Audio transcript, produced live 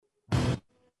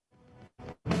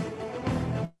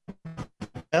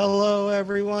Hello,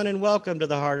 everyone, and welcome to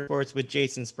the Hard Sports with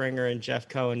Jason Springer and Jeff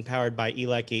Cohen, powered by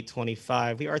ELEC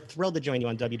 825. We are thrilled to join you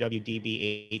on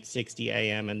WWDB 860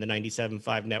 AM and the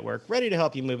 97.5 network, ready to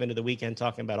help you move into the weekend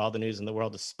talking about all the news in the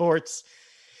world of sports.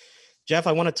 Jeff,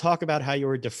 I want to talk about how you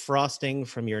were defrosting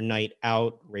from your night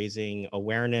out, raising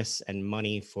awareness and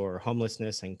money for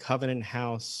homelessness and Covenant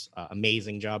House.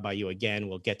 Amazing job by you again.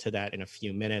 We'll get to that in a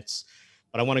few minutes.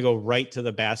 But I want to go right to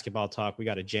the basketball talk. We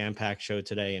got a jam-packed show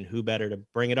today, and who better to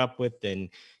bring it up with than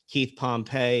Keith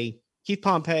Pompey. Keith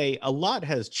Pompey, a lot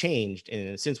has changed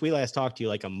since we last talked to you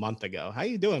like a month ago. How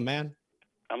you doing, man?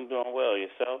 I'm doing well.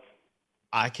 Yourself?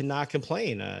 I cannot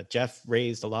complain. Jeff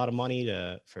raised a lot of money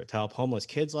to help homeless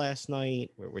kids last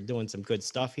night. We're doing some good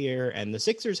stuff here, and the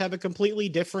Sixers have a completely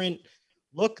different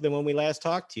look than when we last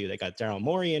talked to you. They got Daryl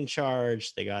Morey in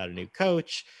charge. They got a new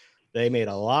coach. They made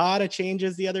a lot of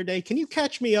changes the other day. Can you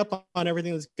catch me up on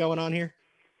everything that's going on here?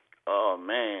 Oh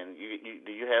man,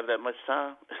 do you have that much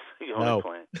time? You only No.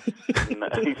 playing. No,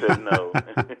 he said no.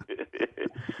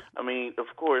 I mean,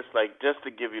 of course, like just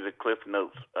to give you the Cliff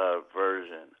Notes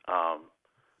version.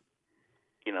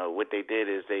 What they did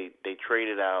is they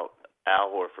traded out Al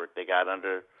Horford. They got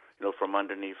from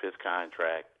underneath his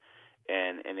contract,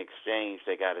 and in exchange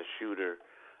they got a shooter,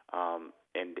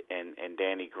 and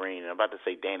Danny Green. I'm about to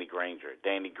say Danny Granger,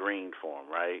 Danny Green for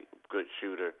him, right? Good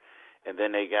shooter. And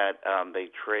then they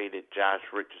traded Josh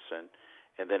Richardson,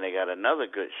 and then they got another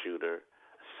good shooter,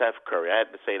 Seth Curry. I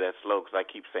had to say that slow because I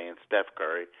keep saying Steph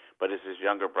Curry, but it's his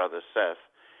younger brother Seth.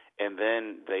 And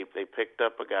then they picked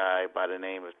up a guy by the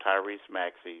name of Tyrese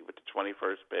Maxey with the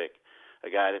 21st pick,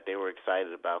 a guy that they were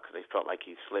excited about because they felt like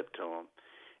he slipped to them.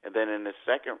 And then in the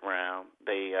second round,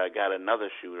 they got another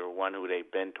shooter, one who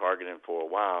they've been targeting for a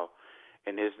while,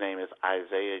 and his name is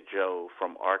Isaiah Joe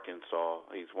from Arkansas.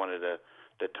 He's one of the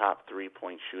top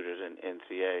three-point shooters in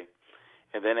NCAA.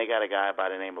 And then they got a guy by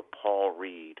the name of Paul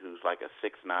Reed, who's like a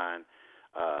 6'9"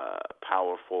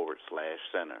 power forward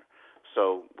 / center.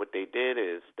 So what they did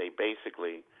is they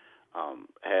basically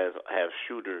have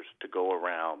shooters to go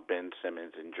around Ben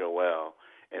Simmons and Joel,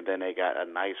 and then they got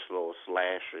a nice little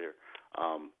slasher,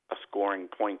 a scoring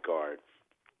point guard.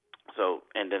 So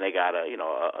and then they got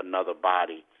another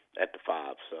body at the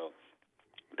 5. So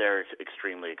they're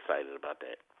extremely excited about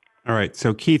that. All right.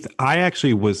 So Keith, I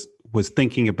actually was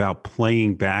thinking about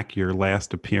playing back your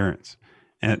last appearance,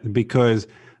 and because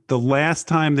the last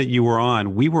time that you were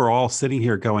on, we were all sitting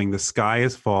here going, the sky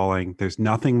is falling. There's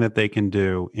nothing that they can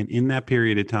do. And in that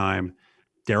period of time,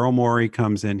 Daryl Morey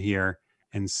comes in here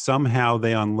and somehow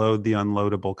they unload the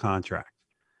unloadable contract.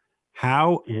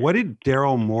 What did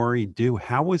Daryl Morey do?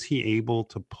 How was he able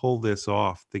to pull this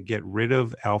off to get rid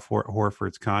of Al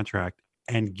Horford's contract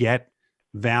and get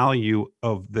value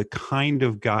of the kind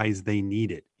of guys they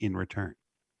needed in return?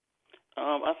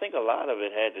 I think a lot of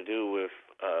it had to do with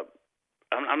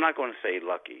I'm not going to say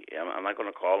lucky. I'm not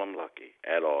going to call him lucky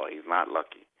at all. He's not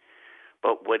lucky.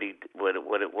 But what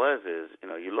it was is,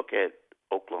 you look at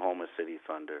Oklahoma City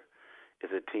Thunder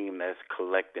is a team that's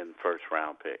collecting first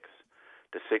round picks.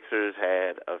 The Sixers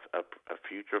had a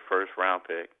future first round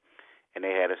pick, and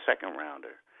they had a second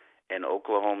rounder. And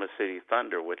Oklahoma City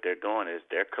Thunder, what they're doing is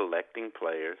they're collecting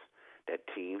players that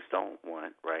teams don't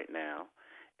want right now,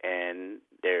 and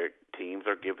their teams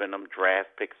are giving them draft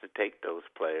picks to take those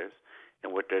players.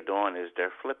 And what they're doing is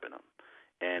they're flipping them.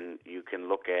 And you can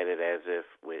look at it as if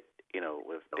with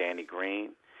Danny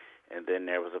Green, and then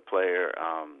there was a player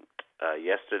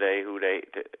yesterday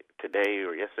today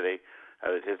or yesterday,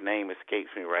 his name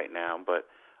escapes me right now, but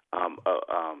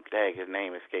his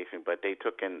name escapes me. But they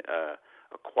took and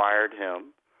acquired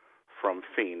him from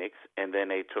Phoenix, and then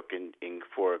they took in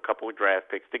for a couple of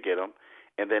draft picks to get him,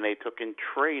 and then they took and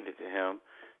traded him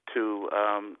to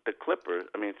the Clippers.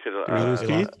 I mean, to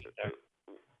the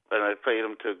and I played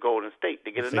him to Golden State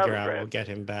to get another draft. We'll get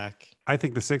him back. I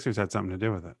think the Sixers had something to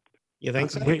do with it. You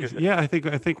think so? Yeah, I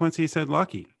think once he said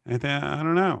lucky, I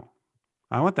don't know.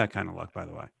 I want that kind of luck, by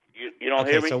the way. You don't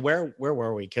hear me? So where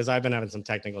were we? Because I've been having some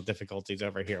technical difficulties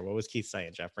over here. What was Keith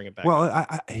saying, Jeff? Bring it back. Well,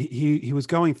 he was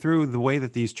going through the way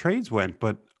that these trades went,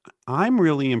 but I'm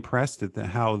really impressed at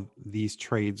how these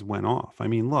trades went off. I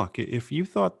mean, look, if you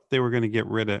thought they were going to get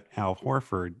rid of Al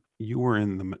Horford, you were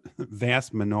in the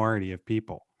vast minority of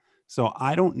people. So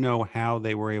I don't know how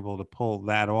they were able to pull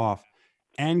that off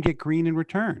and get Green in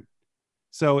return.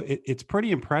 So it's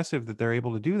pretty impressive that they're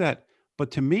able to do that.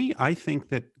 But to me, I think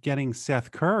that getting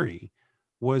Seth Curry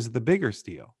was the bigger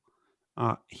steal.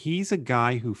 He's a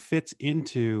guy who fits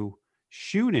into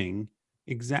shooting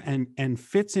and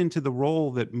fits into the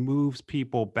role that moves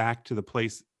people back to the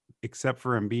place, except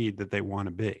for Embiid, that they want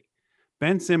to be.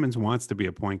 Ben Simmons wants to be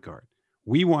a point guard.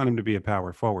 We want him to be a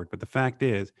power forward, but the fact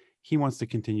is, he wants to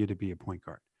continue to be a point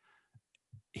guard.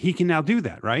 He can now do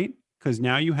that, right? Because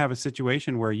now you have a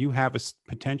situation where you have a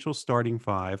potential starting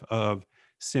five of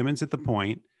Simmons at the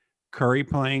point, Curry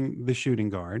playing the shooting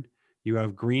guard. You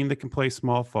have Green that can play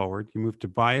small forward. You move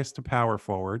Tobias to power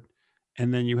forward,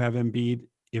 and then you have Embiid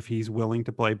if he's willing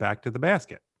to play back to the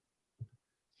basket.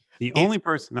 The If only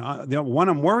person, the one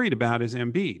I'm worried about is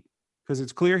Embiid because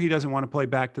it's clear he doesn't want to play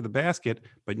back to the basket.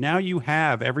 But now you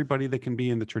have everybody that can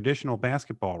be in the traditional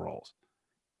basketball roles,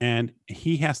 and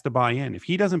he has to buy in. If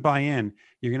he doesn't buy in,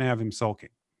 you're going to have him sulking.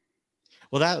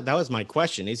 Well, that was my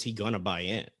question. Is he going to buy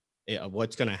in?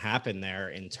 What's going to happen there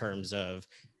in terms of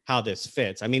how this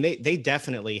fits? I mean, they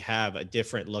definitely have a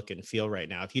different look and feel right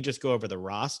now. If you just go over the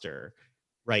roster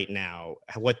right now,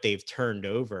 what they've turned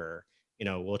over,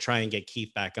 we'll try and get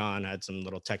Keith back on. Had some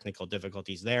little technical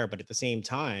difficulties there, but at the same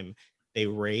time,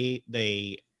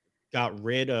 they got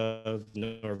rid of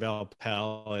Norvell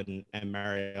Pell and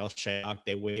Mariel Shayok.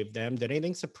 They waived them. Did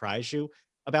anything surprise you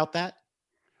about that?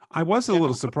 I was a Jeff?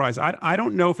 little surprised. I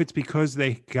don't know if it's because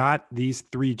they got these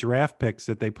 3 draft picks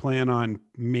that they plan on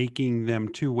making them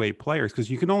two-way players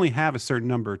because you can only have a certain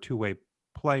number of two-way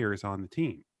players on the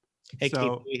team. Hey, Keith,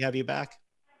 So do we have you back?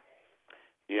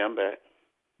 Yeah, I'm back.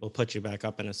 We'll put you back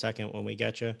up in a second when we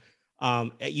get you.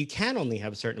 You can only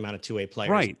have a certain amount of two-way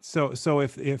players. right. So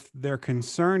if they're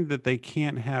concerned that they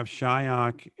can't have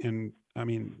Shyok and I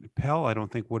mean Pell, I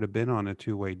don't think would have been on a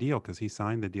two-way deal because he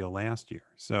signed the deal last year.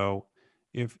 So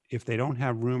if they don't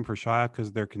have room for Shyok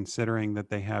because they're considering that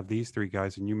they have these 3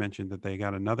 guys, and you mentioned that they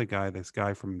got another guy, this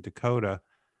guy from Dakota,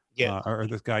 Yeah. or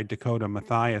this guy Dakota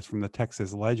Mathias from the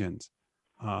Texas Legends,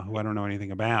 who I don't know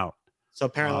anything about. So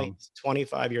apparently Um, he's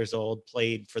 25 years old,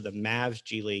 played for the Mavs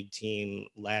G League team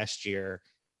last year,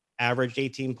 averaged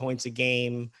 18 points a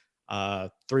game,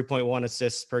 3.1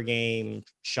 assists per game,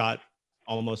 shot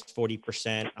almost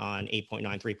 40% on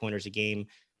 8.9 3-pointers a game.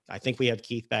 I think we have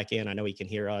Keith back in. I know he can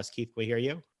hear us. Keith, can we hear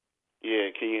you? Yeah,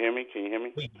 can you hear me? Can you hear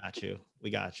me? We got you. We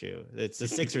got you. It's the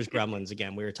Sixers gremlins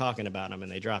again. We were talking about them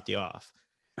and they dropped you off.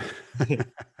 Yeah.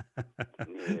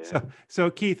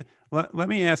 so Keith, let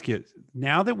me ask you,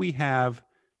 now that we have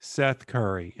Seth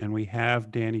Curry and we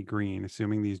have Danny Green,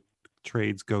 assuming these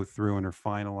trades go through and are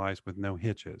finalized with no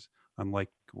hitches, unlike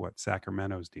what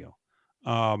Sacramento's deal,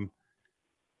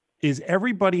 is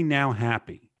everybody now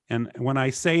happy? And when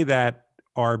I say that,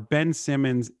 are Ben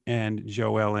Simmons and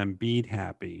Joel Embiid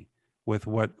happy with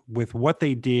what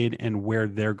they did and where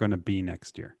they're going to be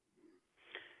next year?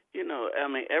 I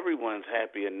mean, everyone's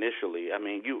happy initially. I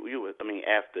mean,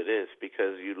 after this,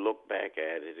 because you look back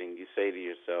at it and you say to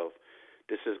yourself,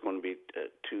 this is going to be a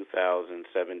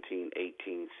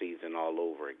 2017-18 season all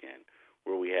over again,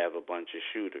 where we have a bunch of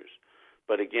shooters.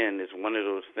 But again, it's one of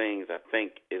those things. I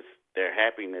think is their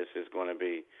happiness is going to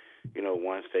be,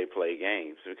 once they play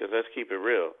games. Because let's keep it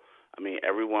real. I mean,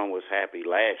 everyone was happy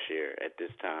last year at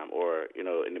this time, or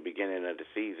in the beginning of the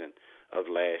season of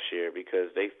last year,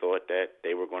 because they thought that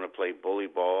they were going to play bully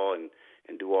ball and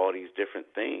do all these different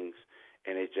things,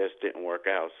 and it just didn't work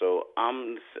out. So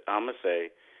I'm gonna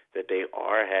say that they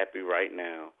are happy right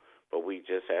now, but we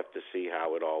just have to see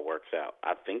how it all works out.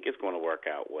 I think it's going to work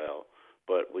out well,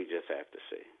 but we just have to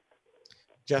see.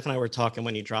 Jeff and I were talking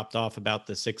when you dropped off about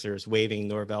the Sixers waiving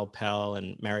Norvell Pell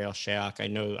and Mariel Shayok. I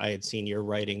know I had seen your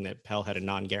writing that Pell had a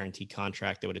non-guaranteed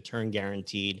contract that would have turned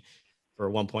guaranteed for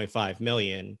 1.5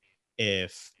 million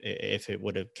if it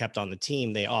would have kept on the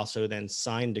team. They also then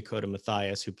signed Dakota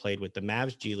Mathias, who played with the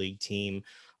Mavs G League team.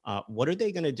 What are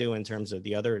they going to do in terms of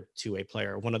the other two-way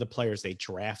player? One of the players they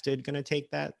drafted going to take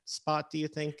that spot, do you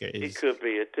think? It could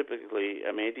be. It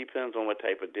depends on what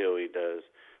type of deal he does.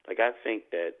 Like, I think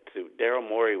that Daryl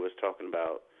Morey was talking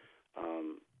about,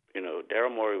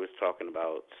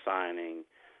 signing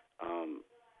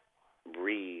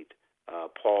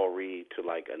Paul Reed to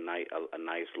like a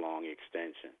nice long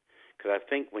extension. Because I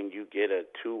think when you get a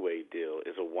two-way deal,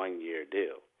 it's a 1-year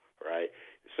deal, right?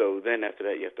 So then after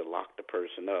that, you have to lock the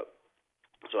person up.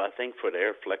 So I think for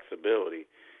their flexibility,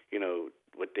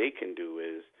 what they can do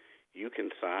is you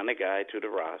can sign a guy to the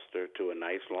roster to a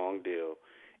nice long deal,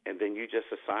 and then you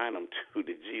just assign him to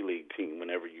the G League team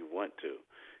whenever you want to,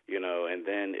 and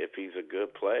then if he's a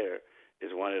good player,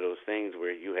 it's one of those things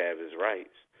where you have his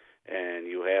rights, and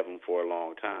you have him for a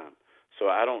long time. So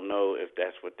I don't know if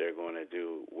that's what they're going to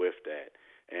do with that.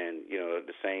 And,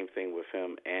 the same thing with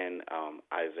him and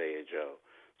Isaiah Joe.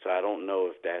 So I don't know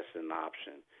if that's an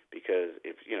option, because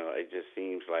if, it just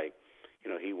seems like,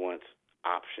 he wants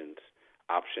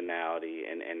optionality,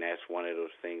 and that's one of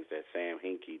those things that Sam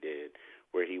Hinkie did,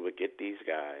 where he would get these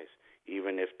guys,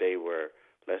 even if they were,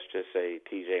 let's just just say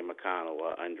T.J. McConnell,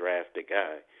 an undrafted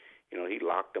guy. He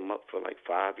locked them up for like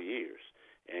 5 years,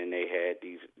 and they had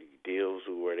these deals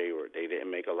where they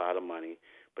didn't make a lot of money,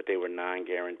 but they were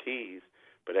non-guarantees.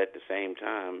 But at the same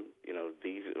time,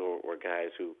 these were guys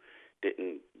who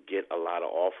didn't get a lot of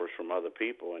offers from other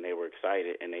people, and they were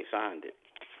excited, and they signed it.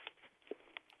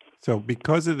 So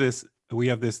because of this, we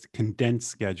have this condensed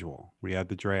schedule. We had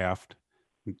the draft,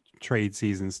 trade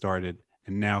season started,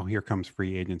 and now here comes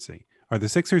free agency. Are the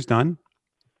Sixers done?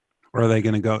 Or are they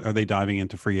going to go? Are they diving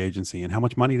into free agency? And how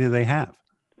much money do they have?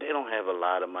 They don't have a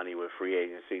lot of money with free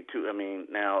agency, too. I mean,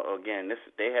 now, again,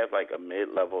 they have like a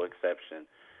mid-level exception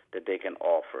that they can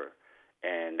offer,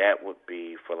 and that would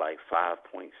be for like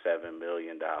 $5.7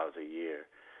 million a year.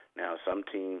 Now, some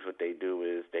teams, what they do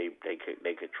is they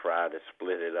could try to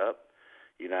split it up,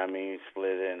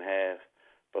 split it in half.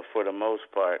 But for the most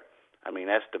part, I mean,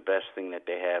 that's the best thing that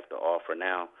they have to offer.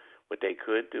 Now, what they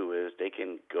could do is they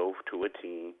can go to a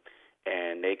team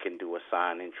and they can do a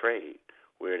sign and trade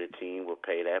where the team will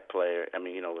pay that player,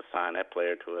 will sign that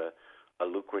player to a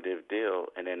lucrative deal,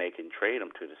 and then they can trade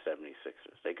them to the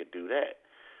 76ers. They could do that.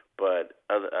 But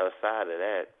aside of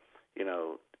that,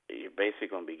 you're basically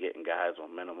going to be getting guys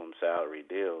on minimum salary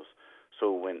deals.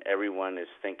 So when everyone is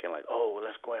thinking like, oh, well,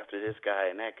 let's go after this guy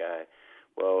and that guy,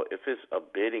 well, if it's a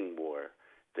bidding war,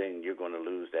 then you're going to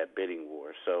lose that bidding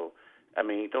war. So, I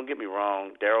mean, don't get me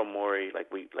wrong, Daryl Morey,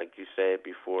 like you said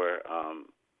before,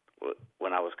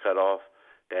 when I was cut off,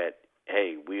 that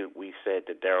hey, we said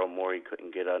that Daryl Morey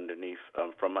couldn't get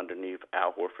from underneath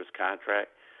Al Horford's contract.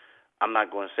 I'm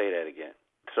not going to say that again.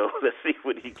 So let's see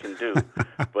what he can do.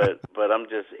 but I'm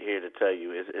just here to tell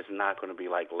you, it's not going to be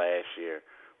like last year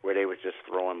where they were just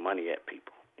throwing money at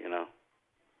people.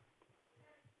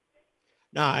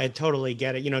 No, I totally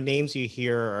get it. Names you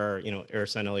hear are,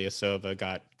 Ersan Ilyasova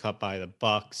got cut by the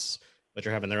Bucks, but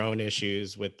are having their own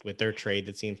issues with their trade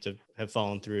that seems to have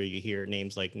fallen through. You hear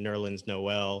names like Nerlens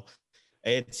Noel.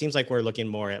 It seems like we're looking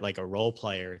more at like a role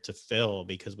player to fill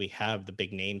because we have the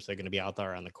big names that are going to be out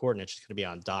there on the court, and it's just going to be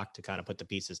on Doc to kind of put the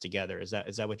pieces together. Is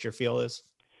that what your feel is?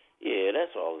 Yeah,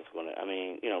 that's all it's going to. I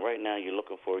mean, right now you're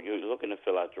looking to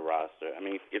fill out your roster. I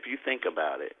mean, if you think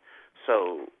about it,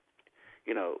 so,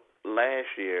 last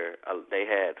year they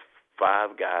had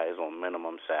 5 guys on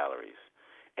minimum salaries,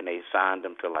 and they signed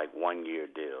them to like 1-year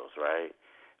deals, right?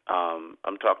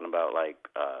 I'm talking about like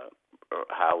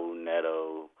Raul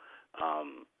Neto,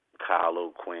 Kyle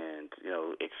O'Quinn,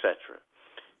 etc.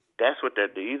 That's what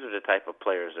these are the type of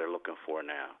players they're looking for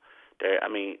now.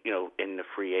 In the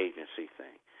free agency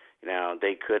thing. Now,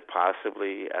 they could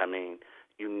possibly,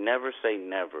 you never say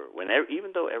never.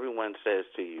 Even though everyone says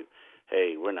to you,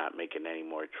 hey, we're not making any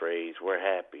more trades, we're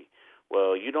happy.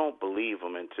 Well, you don't believe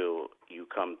them until you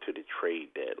come to the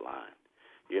trade deadline.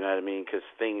 You know what I mean? Because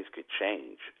things could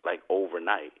change, like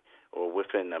overnight or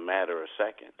within a matter of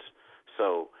seconds.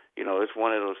 So, it's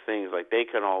one of those things, like they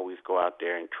can always go out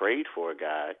there and trade for a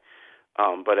guy,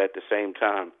 but at the same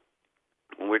time,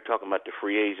 when we're talking about the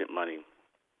free agent money,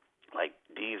 like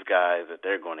these guys that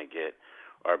they're going to get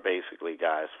are basically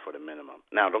guys for the minimum.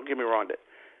 Now, don't get me wrong,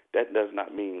 that does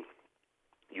not mean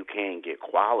you can't get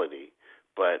quality,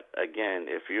 but again,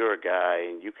 if you're a guy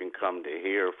and you can come to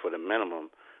here for the minimum,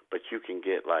 but you can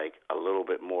get like a little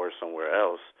bit more somewhere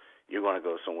else, you're going to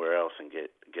go somewhere else and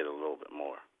get a little bit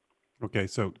more. Okay,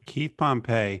 so Keith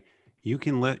Pompey, you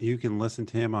can listen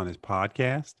to him on his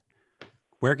podcast.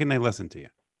 Where can they listen to you?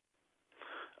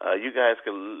 You guys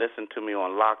can listen to me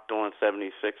on Locked On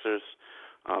 76ers.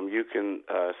 You can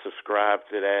subscribe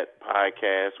to that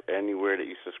podcast anywhere that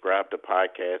you subscribe to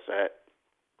podcasts at.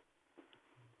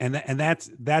 And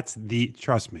that's the,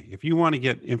 trust me, if you want to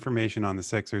get information on the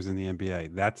Sixers and the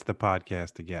NBA, that's the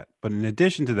podcast to get. But in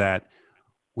addition to that,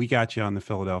 we got you on the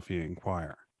Philadelphia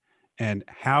Inquirer. And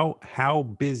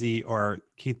how busy are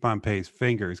Keith Pompey's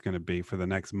fingers going to be for the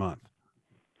next month?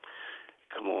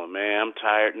 Come on, man, I'm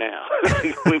tired now.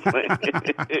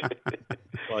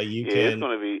 Well,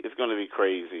 it's gonna be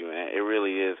crazy, man. It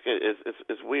really is.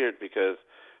 It's weird because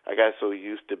I got so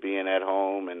used to being at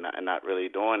home and not really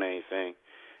doing anything,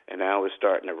 and now it's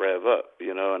starting to rev up,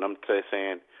 And I'm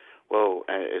saying, whoa,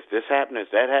 is this happening?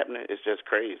 Is that happening? It's just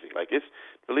crazy. Like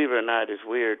believe it or not, it's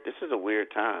weird. This is a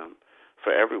weird time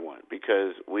for everyone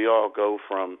because we all go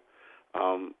from,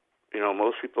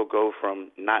 most people go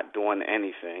from not doing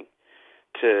anything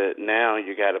to now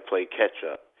you got to play catch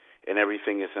up, and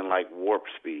everything is in like warp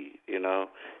speed, and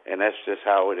that's just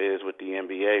how it is with the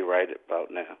NBA right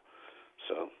about now.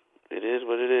 So it is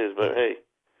what it is, but hey,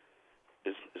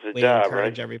 it's a job,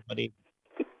 right?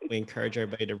 We encourage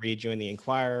everybody to read you in the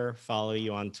Inquirer, follow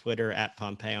you on Twitter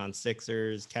 @Pompey on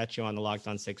Sixers, catch you on the Locked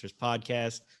On Sixers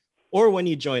podcast. or when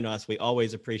you join us. We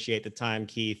always appreciate the time,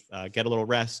 Keith. Get a little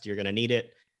rest. You're going to need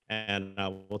it. And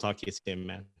we'll talk to you soon,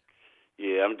 man.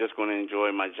 Yeah, I'm just going to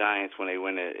enjoy my Giants when they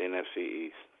win the NFC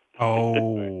East.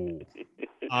 Oh.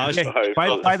 Yeah,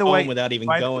 by the way, without even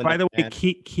going. By the way,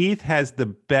 Keith has the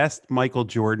best Michael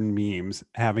Jordan memes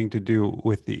having to do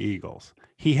with the Eagles.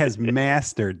 He has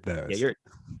mastered those.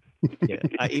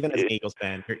 Even as an Eagles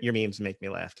fan, your memes make me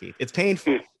laugh, Keith. It's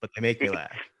painful, but they make me laugh.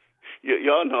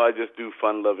 Y'all know I just do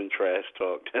fun-loving trash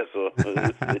talk. That's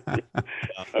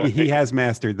all. He has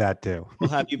mastered that too.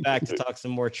 We'll have you back to talk some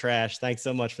more trash. Thanks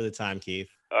so much for the time, Keith.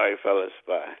 All right, fellas.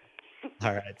 Bye.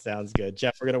 All right, sounds good.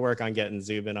 Jeff, we're going to work on getting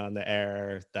Zubin on the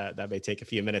air. That may take a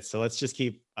few minutes. So let's just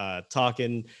keep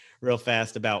talking real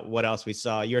fast about what else we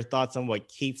saw. Your thoughts on what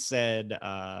Keith said.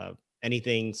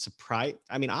 Anything surprise?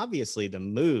 I mean, obviously the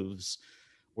moves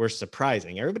were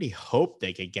surprising. Everybody hoped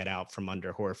they could get out from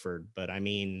under Horford, but I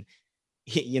mean,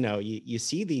 you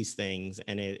see these things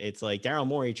and it's like Daryl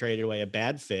Morey traded away a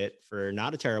bad fit for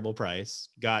not a terrible price,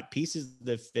 got pieces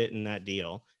that fit in that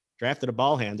deal, drafted a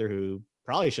ball handler who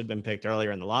probably should have been picked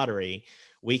earlier in the lottery.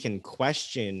 We can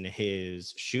question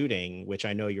his shooting, which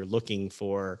I know you're looking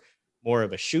for more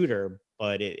of a shooter,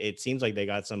 but it seems like they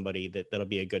got somebody that'll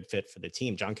be a good fit for the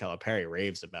team. John Calipari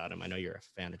raves about him. I know you're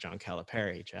a fan of John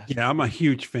Calipari, Jeff. Yeah, I'm a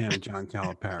huge fan of John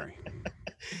Calipari.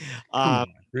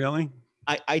 Really?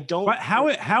 I don't. But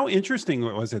how interesting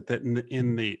was it that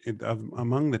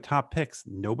among the top picks,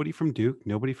 nobody from Duke,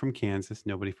 nobody from Kansas,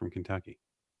 nobody from Kentucky?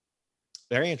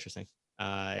 Very interesting.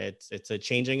 It's a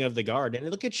changing of the guard, and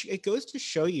it goes to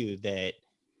show you that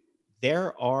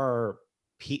there are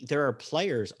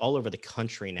players all over the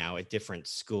country now at different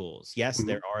schools. Yes,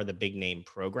 there are the big name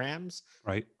programs,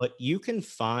 right? But you can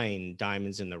find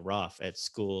diamonds in the rough at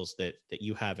schools that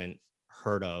you haven't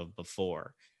heard of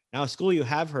before. Now, a school you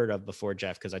have heard of before,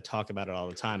 Jeff, because I talk about it all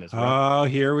the time, is Rutgers. Oh,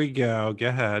 here we go. Go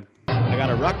ahead. I got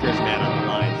a Rutgers man on the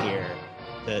line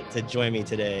here to join me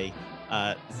today.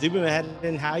 Zubin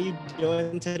Mehenti, how you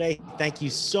doing today? Thank you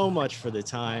so much for the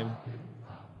time.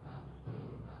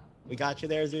 We got you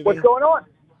there, Zubin. What's going on?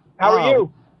 How are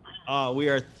you? We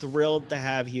are thrilled to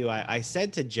have you. I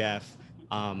said to Jeff,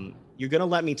 you're going to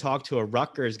let me talk to a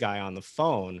Rutgers guy on the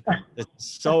phone. That's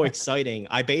so exciting.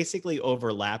 I basically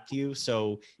overlapped you.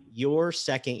 So your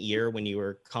second year when you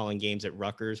were calling games at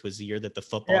Rutgers was the year that the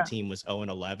football team was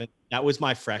 0-11. That was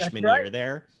my freshman year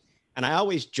there. And I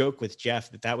always joke with Jeff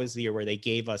that was the year where they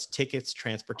gave us tickets,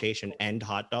 transportation, and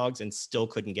hot dogs and still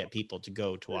couldn't get people to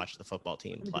go to watch the football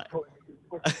team play.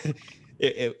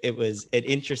 It was an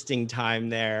interesting time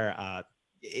there.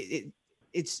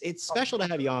 It's special to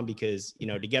have you on because,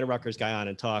 to get a Rutgers guy on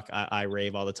and talk, I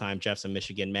rave all the time. Jeff's a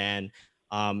Michigan man.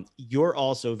 You're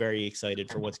also very excited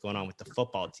for what's going on with the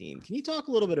football team. Can you talk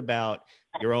a little bit about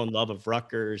your own love of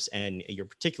Rutgers and your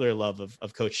particular love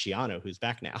of Coach Schiano, who's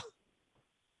back now?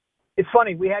 It's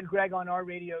funny. We had Greg on our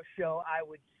radio show, I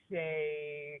would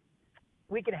say,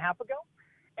 a week and a half ago.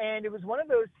 And it was one of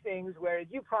those things where, as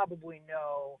you probably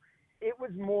know, it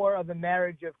was more of a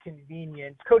marriage of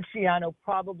convenience. Coach Schiano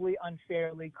probably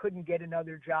unfairly couldn't get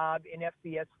another job in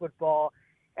FBS football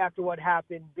after what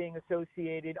happened, being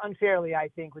associated unfairly, I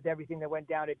think, with everything that went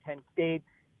down at Penn State.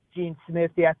 Gene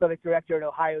Smith, the athletic director at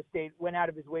Ohio State, went out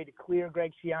of his way to clear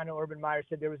Greg Schiano. Urban Meyer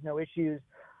said there was no issues.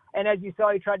 And as you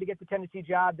saw, he tried to get the Tennessee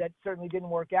job. That certainly didn't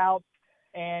work out.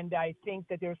 And I think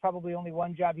that there was probably only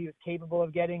one job he was capable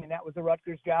of getting, and that was the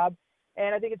Rutgers job.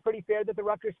 And I think it's pretty fair that the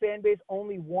Rutgers fan base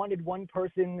only wanted one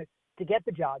person to get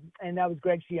the job, and that was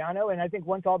Greg Schiano. And I think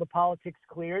once all the politics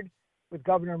cleared with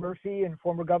Governor Murphy and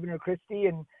former Governor Christie,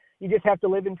 and you just have to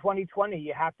live in 2020.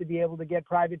 You have to be able to get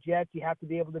private jets. You have to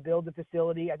be able to build a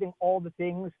facility. I think all the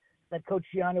things that Coach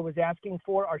Schiano was asking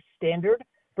for are standard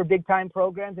for big-time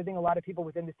programs. I think a lot of people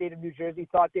within the state of New Jersey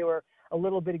thought they were a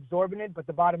little bit exorbitant, but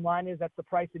the bottom line is that's the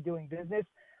price of doing business.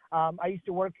 I used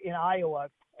to work in Iowa,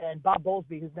 and Bob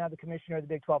Bowlesby, who's now the commissioner of the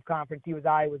Big 12 Conference, he was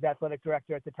Iowa's athletic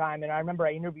director at the time. And I remember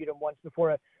I interviewed him once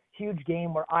before a huge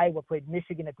game where Iowa played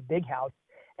Michigan at the Big House.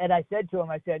 And I said to him,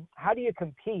 how do you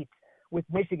compete with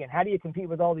Michigan? How do you compete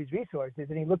with all these resources?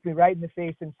 And he looked me right in the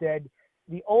face and said,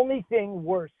 the only thing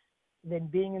worse than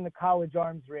being in the college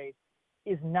arms race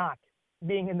is not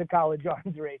being in the college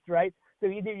arms race, right? So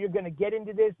either you're going to get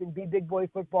into this and be big boy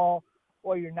football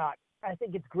or you're not. I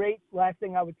think it's great. Last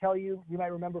thing I would tell you, you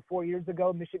might remember 4 years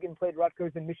ago, Michigan played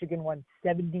Rutgers and Michigan won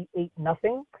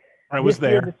 78-0. I was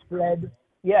there. This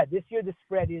year the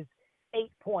spread is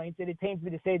 8 points, and it pains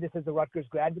me to say this as a Rutgers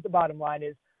grad, but the bottom line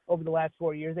is over the last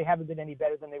 4 years, they haven't been any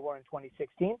better than they were in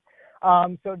 2016.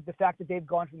 So the fact that they've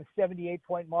gone from a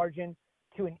 78-point margin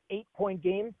to an 8-point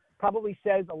game probably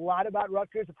says a lot about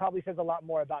Rutgers. It probably says a lot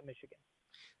more about Michigan.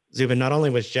 Zubin, not only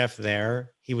was Jeff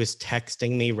there, he was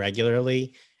texting me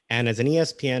regularly. And as an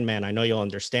ESPN man, I know you'll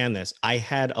understand this. I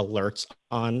had alerts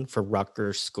on for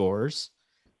Rutgers scores.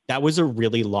 That was a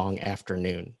really long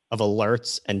afternoon of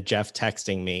alerts and Jeff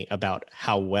texting me about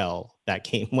how well that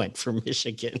game went for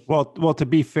Michigan. Well, to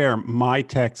be fair, my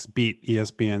texts beat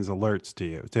ESPN's alerts to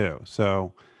you too.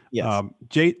 So, yes.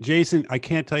 Jason, I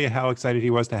can't tell you how excited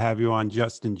he was to have you on,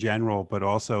 just in general, but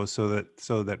also so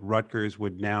that Rutgers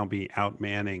would now be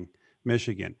outmanning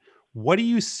Michigan. What do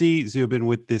you see, Zubin,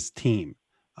 with this team?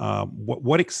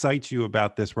 What excites you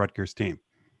about this Rutgers team?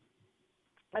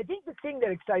 I think the thing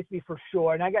that excites me for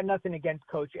sure, and I got nothing against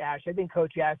Coach Ash. I think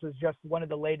Coach Ash was just one of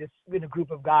the latest in a group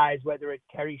of guys, whether it's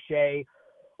Terry Shea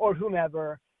or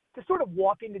whomever, to sort of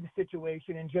walk into the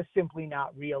situation and just simply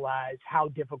not realize how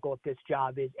difficult this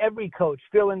job is. Every coach,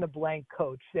 fill in the blank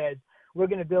coach, says, we're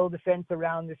going to build a fence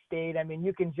around the state. I mean,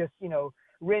 you can just,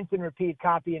 rinse and repeat,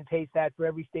 copy and paste that for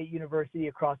every state university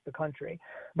across the country.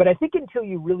 But I think until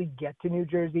you really get to New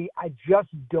Jersey, I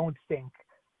don't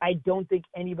think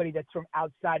anybody that's from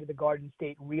outside of the Garden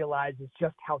State realizes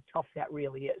just how tough that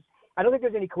really is. I don't think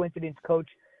there's any coincidence Coach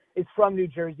is from New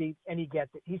Jersey and he gets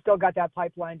it. He's still got that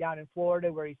pipeline down in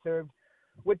Florida where he served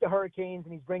with the Hurricanes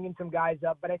and he's bringing some guys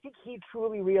up. But I think he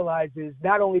truly realizes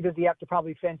not only does he have to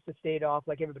probably fence the state off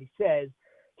like everybody says,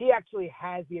 he actually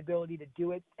has the ability to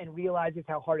do it and realizes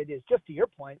how hard it is. Just to your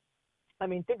point, I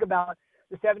mean, think about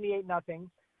the 78-0,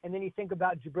 and then you think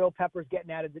about Jabril Peppers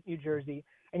getting out of New Jersey,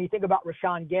 and you think about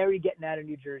Rashawn Gary getting out of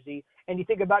New Jersey, and you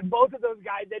think about both of those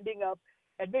guys ending up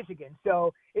at Michigan.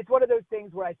 So it's one of those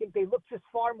things where I think they look just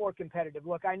far more competitive.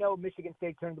 Look, I know Michigan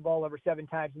State turned the ball over 7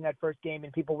 times in that first game,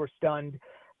 and people were stunned,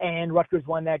 and Rutgers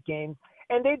won that game.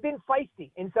 And they've been feisty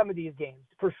in some of these games,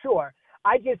 for sure.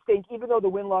 I just think even though the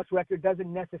win-loss record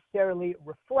doesn't necessarily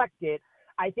reflect it,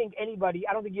 I think I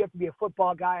don't think you have to be a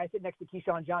football guy. I sit next to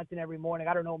Keyshawn Johnson every morning.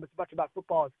 I don't know as much about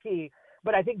football as Key,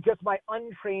 but I think just my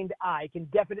untrained eye can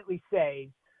definitely say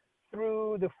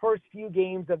through the first few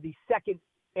games of the second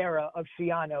era of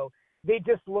Schiano, they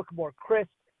just look more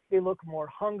crisp. They look more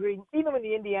hungry. Even when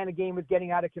the Indiana game was getting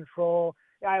out of control,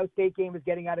 the Iowa State game was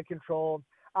getting out of control,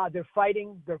 they're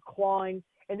fighting, they're clawing,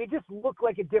 and they just look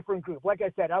like a different group. Like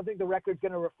I said, I don't think the record's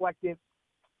going to reflect it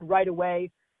right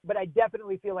away, but I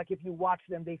definitely feel like if you watch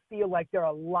them, they feel like they're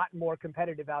a lot more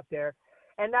competitive out there.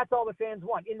 And that's all the fans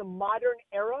want. In the modern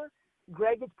era,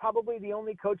 Greg is probably the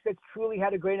only coach that's truly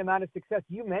had a great amount of success.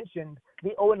 You mentioned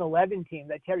the 0-11 team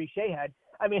that Terry Shea had.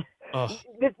 I mean,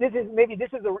 this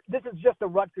is just a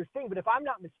Rutgers thing, but if I'm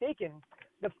not mistaken,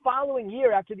 the following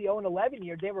year after the 0-11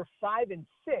 year, they were 5-6,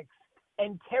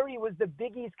 and Terry was the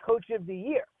Big East Coach of the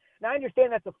Year. Now, I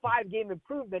understand that's a 5-game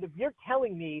improvement. If you're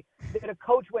telling me that a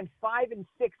coach went 5-6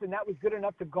 and that was good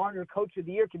enough to garner Coach of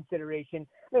the Year consideration,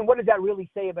 I mean, what does that really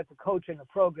say about the coach and the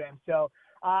program? So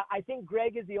I think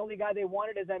Greg is the only guy they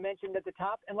wanted, as I mentioned at the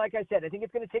top. And like I said, I think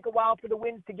it's going to take a while for the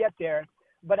wins to get there.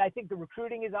 But I think the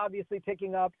recruiting is obviously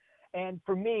picking up. And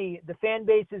for me, the fan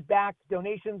base is back.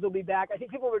 Donations will be back. I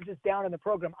think people were just down on the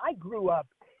program. I grew up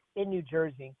in New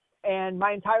Jersey. And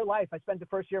my entire life, I spent the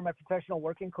first year of my professional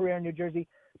working career in New Jersey,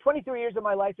 23 years of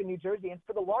my life in New Jersey. And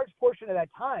for the large portion of that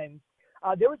time,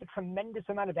 there was a tremendous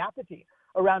amount of apathy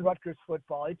around Rutgers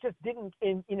football. It just didn't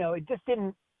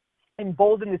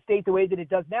embolden the state the way that it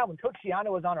does now. When Coach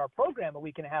Schiano was on our program a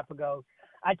week and a half ago,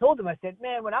 I told him, I said,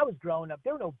 man, when I was growing up,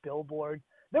 there were no billboards.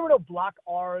 There were no block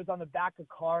R's on the back of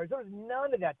cars. There was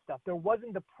none of that stuff. There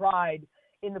wasn't the pride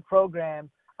in the program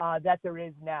that there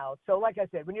is now. So like I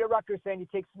said, when you're a Rutgers fan, you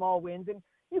take small wins, and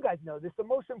you guys know this, the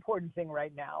most important thing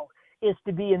right now is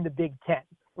to be in the Big Ten,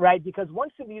 right? Because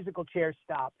once the musical chairs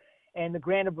stop and the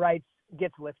grant of rights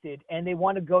gets lifted and they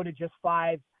want to go to just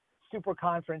 5 super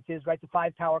conferences, right? The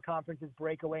 5 power conferences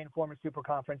break away and form a super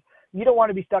conference. You don't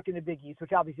want to be stuck in the Big East,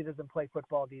 which obviously doesn't play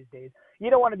football these days. You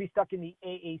don't want to be stuck in the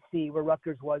AAC where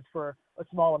Rutgers was for a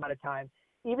small amount of time.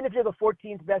 Even if you're the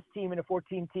 14th best team in a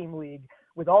 14-team league,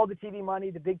 with all the TV money,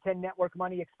 the Big Ten network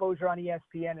money, exposure on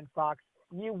ESPN and Fox,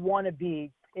 you want to be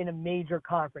in a major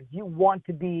conference. You want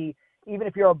to be, even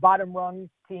if you're a bottom-rung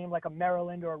team like a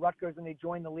Maryland or a Rutgers and they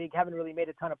join the league, haven't really made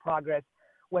a ton of progress.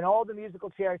 When all the musical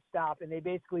chairs stop and they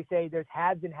basically say there's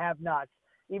haves and have-nots,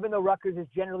 even though Rutgers has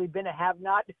generally been a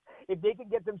have-not, if they can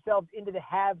get themselves into the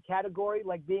have category,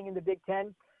 like being in the Big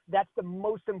Ten, that's the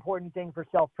most important thing for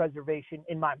self-preservation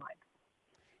in my mind.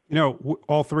 You know,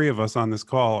 all 3 of us on this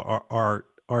call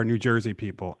are New Jersey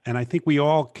people, and I think we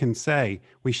all can say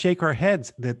we shake our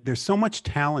heads that there's so much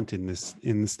talent in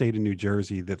the state of New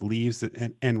Jersey that leaves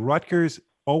it, and Rutgers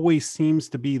always seems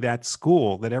to be that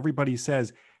school that everybody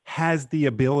says has the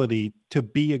ability to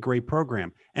be a great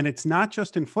program. And it's not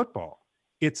just in football.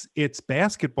 it's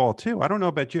basketball too. I don't know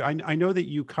about you. I know that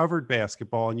you covered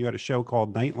basketball and you had a show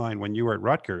called Nightline when you were at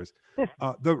Rutgers.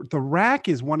 The RAC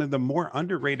is one of the more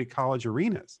underrated college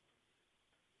arenas.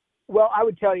 Well, I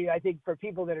would tell you, I think for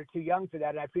people that are too young for that,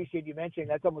 and I appreciate you mentioning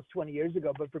that's almost 20 years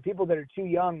ago, but for people that are too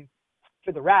young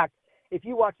for the RAC, if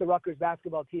you watched the Rutgers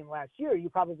basketball team last year, you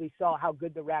probably saw how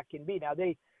good the RAC can be. Now,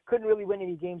 they couldn't really win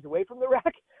any games away from the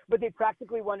RAC, but they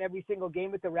practically won every single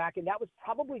game with the RAC, and that was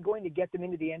probably going to get them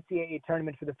into the NCAA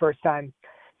tournament for the first time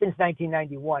since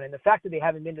 1991. And the fact that they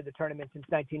haven't been to the tournament since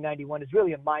 1991 is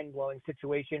really a mind-blowing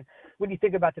situation when you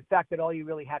think about the fact that all you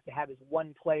really have to have is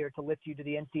one player to lift you to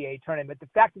the NCAA tournament. The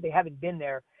fact that they haven't been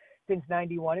there since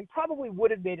 91 and probably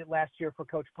would have made it last year for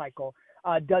Coach Peichel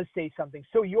does say something.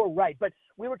 So you're right. But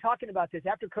we were talking about this.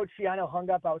 After Coach Schiano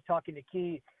hung up, I was talking to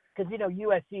Key, because, you know,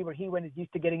 USC, where he went, is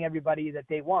used to getting everybody that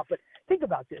they want. But think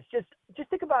about this. Just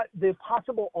think about the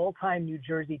possible all-time New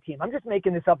Jersey team. I'm just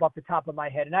making this up off the top of my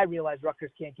head, and I realize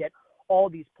Rutgers can't get all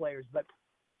these players. But,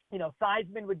 you know,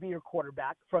 Theismann would be your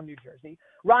quarterback from New Jersey.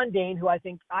 Ron Dane, who I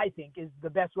think is the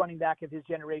best running back of his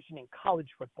generation in college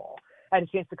football. I had a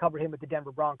chance to cover him with the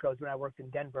Denver Broncos when I worked in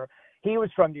Denver. He was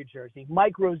from New Jersey.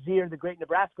 Mike Rozier, the great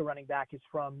Nebraska running back, is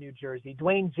from New Jersey.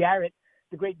 Dwayne Jarrett,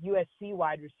 the great USC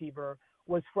wide receiver,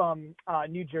 was from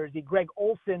New Jersey. Greg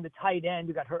Olson, the tight end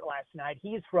who got hurt last night,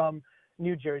 he's from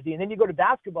New Jersey. And then you go to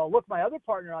basketball. Look, my other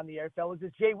partner on the air, fellas,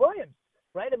 is Jay Williams,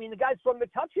 right? I mean, the guy's from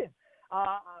Metuchen.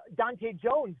 Dante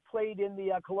Jones played in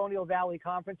the Colonial Valley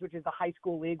Conference, which is the high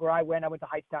school league where I went. I went to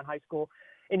Hightstown High School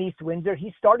in East Windsor.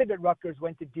 He started at Rutgers,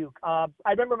 went to Duke. I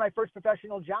remember my first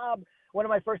professional job, one of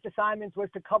my first assignments was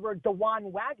to cover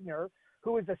DeJuan Wagner,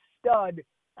 who is a stud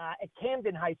at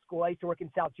Camden High School. I used to work in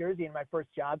South Jersey in my first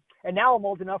job. And now I'm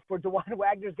old enough where DeJuan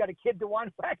Wagner's got a kid,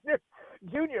 DeJuan Wagner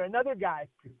Jr., another guy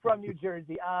from New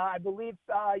Jersey. I believe,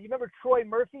 you remember Troy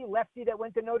Murphy, lefty that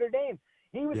went to Notre Dame?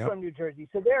 He was from New Jersey.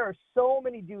 So there are so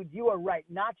many dudes, you are right,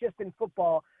 not just in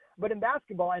football, but in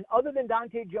basketball. And other than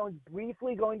Dante Jones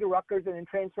briefly going to Rutgers and then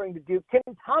transferring to Duke,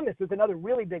 Tim Thomas was another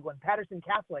really big one, Patterson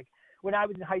Catholic, when I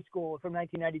was in high school from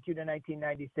 1992 to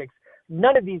 1996.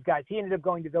 None of these guys, he ended up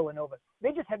going to Villanova.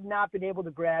 They just have not been able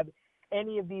to grab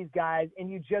any of these guys,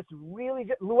 and you just really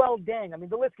 – Luol Deng, I mean,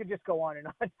 the list could just go on and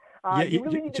on.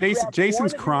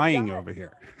 Jason's crying over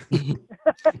here.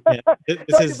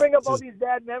 Sorry to bring up all these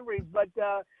bad memories, but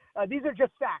these are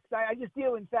just facts. I just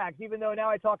deal in facts, even though now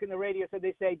I talk in the radio, so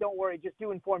they say, don't worry, just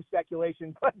do informed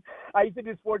speculation. But I used to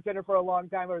do SportsCenter for a long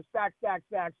time. It was facts.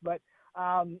 But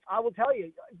I will tell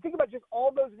you, think about just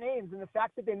all those names and the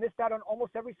fact that they missed out on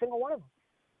almost every single one of them.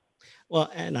 Well,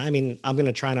 and I mean, I'm going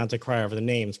to try not to cry over the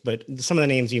names, but some of the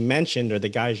names you mentioned are the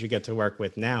guys you get to work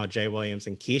with now, Jay Williams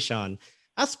and Keyshawn.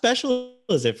 How special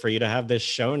is it for you to have this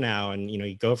show now? And, you know,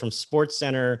 you go from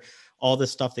SportsCenter, all the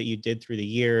stuff that you did through the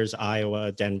years,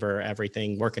 Iowa, Denver,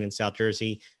 everything, working in South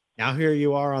Jersey. Now here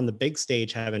you are on the big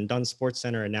stage, having done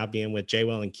SportsCenter and now being with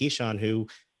JWill and Keyshawn, who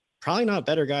probably not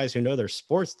better guys who know their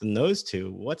sports than those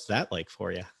two. What's that like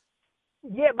for you?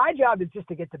 Yeah, my job is just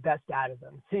to get the best out of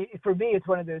them. See, for me, it's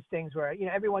one of those things where, you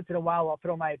know, every once in a while I'll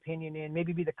throw my opinion in,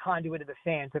 maybe be the conduit of the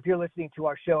fans. So if you're listening to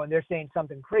our show and they're saying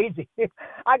something crazy,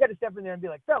 I got to step in there and be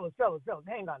like, fellas,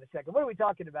 hang on a second. What are we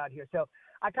talking about here? So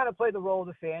I kind of play the role of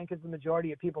the fan because the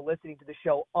majority of people listening to the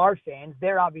show are fans.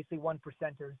 They're obviously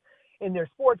 1%ers in their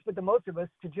sports, but the most of us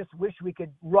could just wish we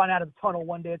could run out of the tunnel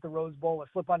one day at the Rose Bowl or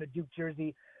slip on a Duke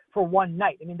jersey for one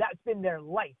night. I mean, that's been their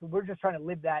life. We're just trying to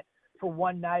live that for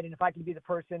one night, and if I can be the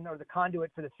person or the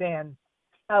conduit for the fan,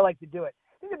 I like to do it.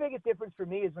 I think the biggest difference for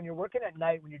me is when you're working at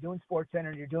night, when you're doing SportsCenter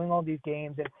and you're doing all these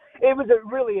games, and it was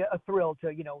really a thrill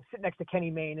to, you know, sit next to Kenny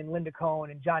Mayne and Linda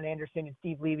Cohen and John Anderson and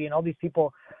Steve Levy and all these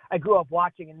people I grew up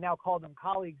watching and now call them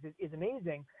colleagues is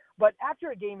amazing. But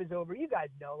after a game is over, you guys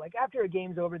know, like after a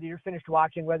game's over that you're finished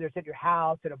watching, whether it's at your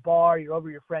house, at a bar, you're over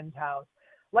your friend's house,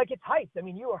 like it's hyped. I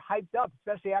mean, you are hyped up,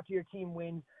 especially after your team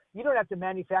wins. You don't have to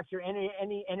manufacture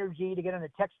any energy to get on a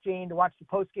text chain, to watch the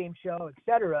post-game show,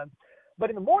 etc. But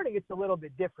in the morning, it's a little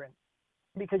bit different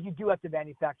because you do have to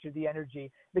manufacture the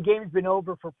energy. The game's been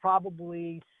over for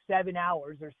probably 7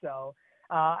 hours or so.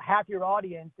 Half your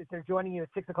audience, if they're joining you at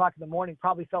 6 o'clock in the morning,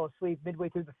 probably fell asleep midway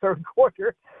through the third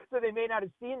quarter. So they may not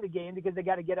have seen the game because they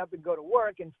got to get up and go to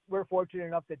work. And we're fortunate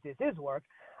enough that this is work.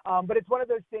 But it's one of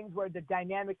those things where the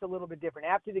dynamic's a little bit different.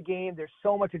 After the game, there's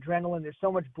so much adrenaline. There's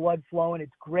so much blood flowing.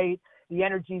 It's great. The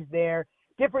energy's there.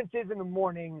 Difference is in the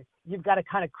morning, you've got to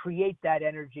kind of create that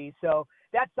energy. So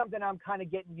that's something I'm kind of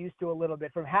getting used to a little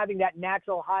bit, from having that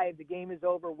natural high of the game is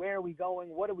over. Where are we going?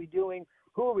 What are we doing?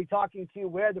 Who are we talking to?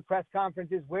 Where are the press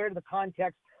conferences? Where are the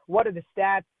context? What are the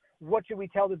stats? What should we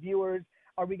tell the viewers?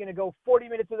 Are we going to go 40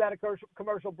 minutes without a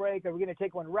commercial break? Are we going to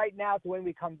take one right now so when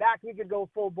we come back we could go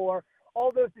full bore?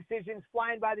 All those decisions,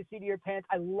 flying by the seat of your pants.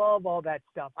 I love all that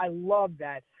stuff. I love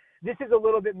that. This is a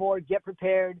little bit more get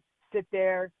prepared, sit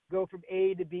there, go from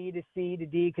A to B to C to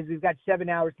D, because we've got 7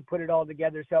 hours to put it all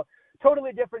together. So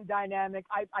totally different dynamic.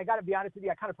 I got to be honest with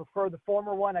you, I kind of prefer the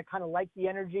former one. I kind of like the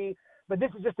energy, but this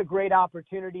is just a great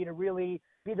opportunity to really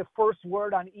be the first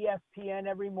word on ESPN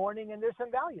every morning, and there's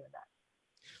some value in that.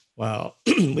 Well,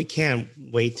 we can't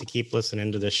wait to keep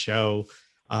listening to this show.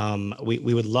 We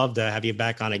would love to have you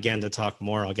back on again to talk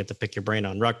more. I'll get to pick your brain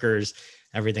on Rutgers,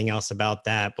 everything else about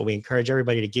that. But we encourage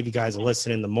everybody to give you guys a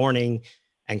listen in the morning.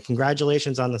 And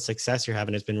congratulations on the success you're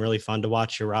having. It's been really fun to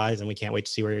watch your rise, and we can't wait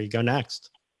to see where you go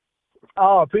next.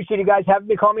 Oh, appreciate you guys having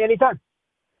me. Call me anytime.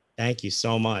 Thank you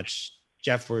so much,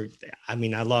 Jeff. I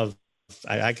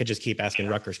could just keep asking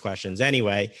Rutgers questions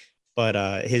anyway,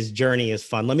 but his journey is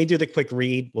fun. Let me do the quick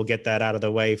read. We'll get that out of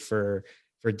the way for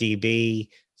DB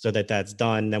so that's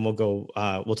done. Then we'll go,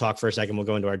 we'll talk for a second. We'll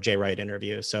go into our Wright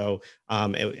interview. So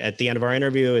at the end of our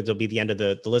interview, it'll be the end of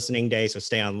the listening day. So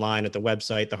stay online at the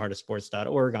website,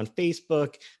 theheartofsports.org, on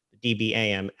Facebook, the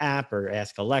DBAM app, or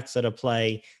ask Alexa to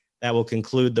play. That will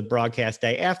conclude the broadcast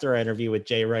day after our interview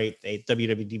with Wright.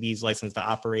 WWDB is licensed to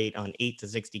operate on 8 to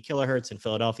 60 kilohertz in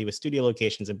Philadelphia with studio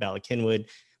locations in Bala Cynwyd.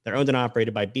 They're owned and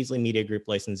operated by Beasley Media Group,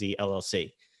 licensee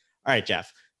LLC. All right,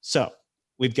 Jeff. So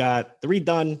we've got the read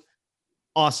done.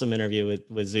 Awesome interview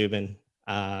with Zubin.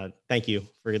 Thank you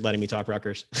for letting me talk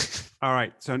Rutgers. All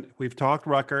right. So we've talked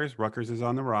Rutgers. Rutgers is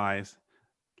on the rise.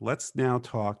 Let's now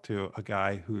talk to a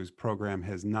guy whose program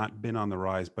has not been on the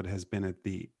rise, but has been at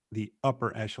the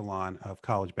upper echelon of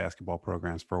college basketball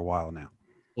programs for a while now.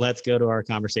 Let's go to our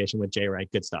conversation with Wright.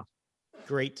 Good stuff.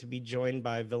 Great to be joined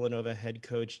by Villanova head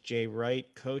coach Wright.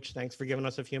 Coach, thanks for giving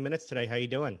us a few minutes today. How you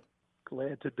doing?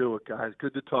 Glad to do it, guys.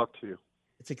 Good to talk to you.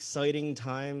 It's exciting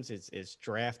times. It's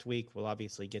draft week. We'll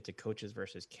obviously get to coaches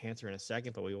versus cancer in a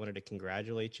second, but we wanted to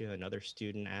congratulate you. Another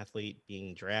student athlete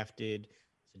being drafted.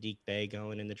 Sadiq Bey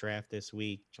going in the draft this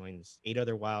week, joins 8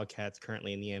 other Wildcats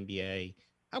currently in the NBA.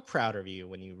 How proud are you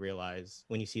when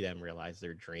you see them realize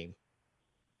their dream?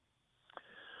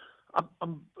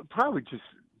 I'm probably just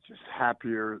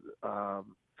happier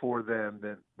for them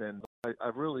than I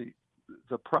really.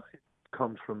 The pride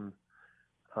comes from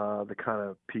the kind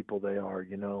of people they are.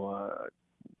 You know,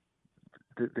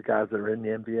 the guys that are in the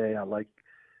NBA. I like.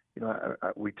 You know,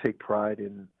 we take pride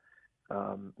in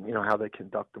how they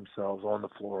conduct themselves on the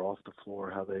floor, off the floor,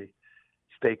 how they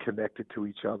stay connected to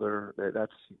each other.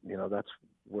 That's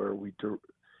where we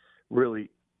really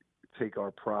take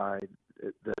our pride.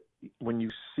 That when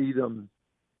you see them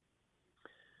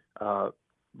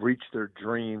reach their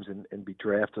dreams and be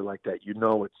drafted like that,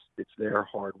 it's their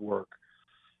hard work.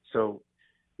 So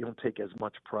you don't take as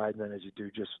much pride in that as you do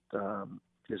just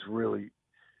really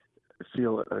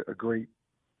feel a great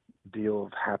deal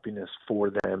of happiness for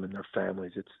them and their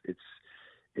families.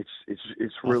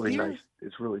 It's really nice.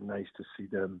 It's really nice to see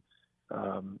them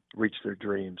reach their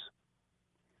dreams.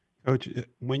 Coach,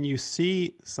 when you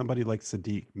see somebody like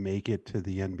Sadiq make it to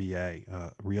the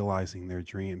NBA, realizing their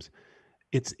dreams,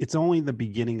 it's only the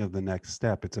beginning of the next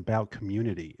step. It's about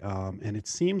community, and it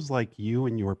seems like you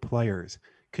and your players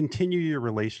continue your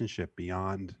relationship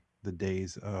beyond the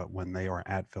days when they are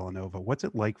at Villanova. What's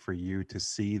it like for you to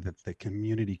see that the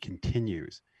community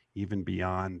continues even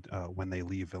beyond when they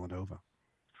leave Villanova?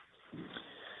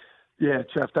 Yeah,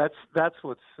 Jeff, that's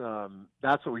what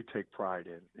we take pride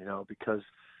in, because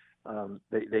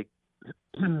they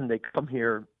come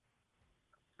here,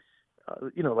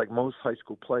 like most high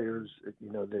school players,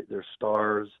 they're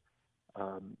stars.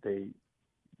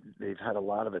 They've had a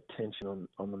lot of attention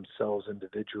on themselves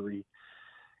individually,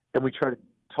 and we try to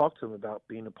talk to them about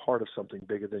being a part of something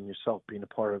bigger than yourself, being a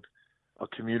part of a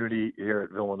community here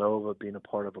at Villanova, being a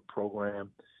part of a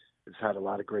program that's had a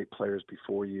lot of great players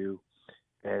before you,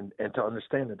 and to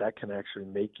understand that can actually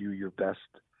make you your best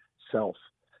self.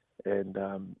 And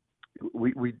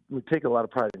we take a lot of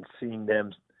pride in seeing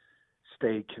them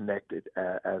stay connected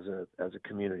as a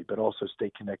community, but also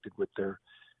stay connected with their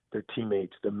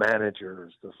teammates, the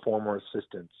managers, the former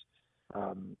assistants.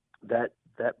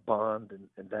 That bond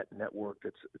and that network,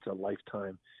 it's a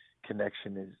lifetime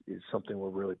connection, is something we're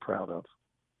really proud of.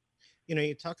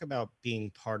 You talk about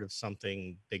being part of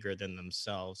something bigger than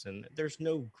themselves, and there's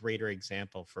no greater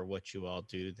example for what you all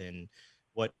do than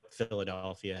what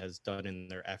Philadelphia has done in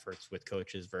their efforts with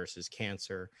Coaches versus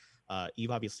Cancer.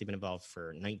 You've obviously been involved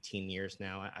for 19 years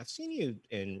now. I've seen you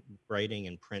in writing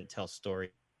and print tell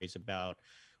stories about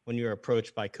when you were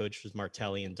approached by Coaches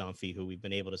Martelli and Dunphy, who we've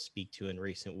been able to speak to in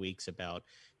recent weeks, about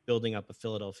building up a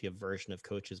Philadelphia version of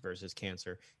Coaches versus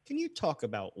Cancer. Can you talk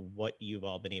about what you've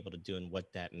all been able to do and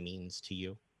what that means to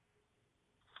you?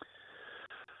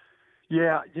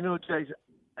 Yeah, Jay,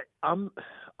 I'm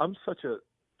such a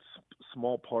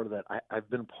small part of that. I've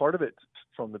been part of it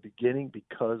from the beginning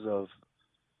because of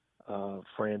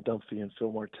Fran Dunphy and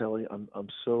Phil Martelli. I'm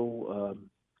so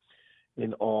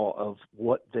in awe of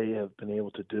what they have been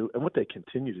able to do and what they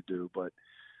continue to do. But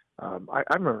I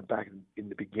remember back in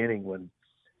the beginning when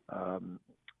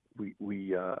we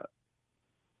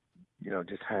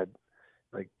just had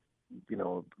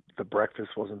the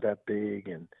breakfast wasn't that big,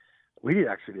 and we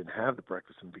actually didn't have the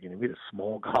breakfast in the beginning. We had a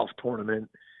small golf tournament,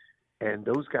 and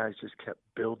those guys just kept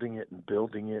building it and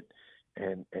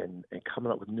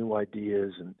coming up with new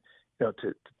ideas, and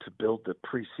to build the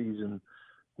preseason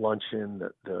luncheon,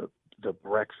 the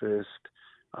breakfast,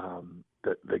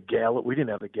 the gala. We didn't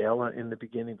have a gala in the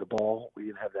beginning. The ball, we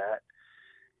didn't have that,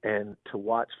 and to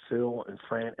watch Phil and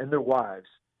Fran and their wives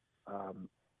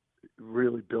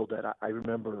really build that. I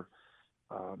remember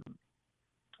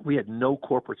we had no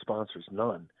corporate sponsors,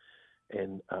 none.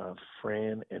 And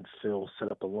Fran and Phil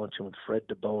set up a luncheon with Fred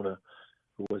DeBona,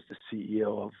 who was the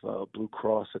CEO of Blue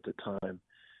Cross at the time.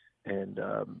 And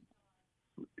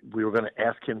we were going to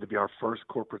ask him to be our first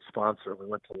corporate sponsor. We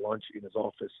went to lunch in his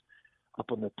office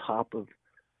up on the top of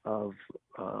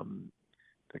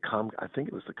I think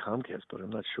it was the Comcast, but I'm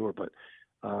not sure. But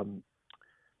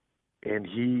and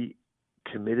he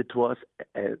committed to us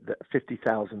at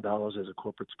 $50,000 as a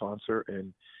corporate sponsor,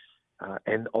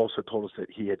 and also told us that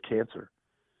he had cancer,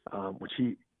 which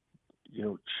he,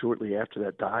 shortly after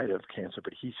that died of cancer.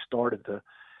 But he started the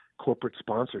corporate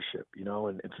sponsorship,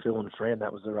 and Phil and Fran,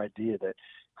 that was their idea, that if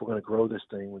we're going to grow this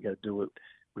thing, we got to do it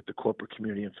with the corporate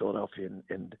community in Philadelphia.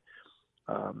 And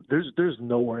there's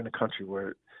nowhere in the country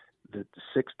where the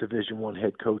 6 Division I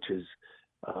head coaches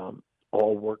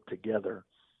all work together.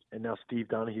 And now Steve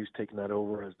Donahue's taken that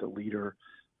over as the leader.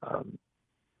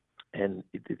 And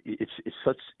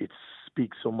it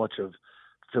speaks so much of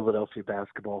Philadelphia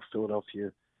basketball,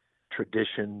 Philadelphia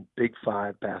tradition, Big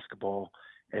Five basketball,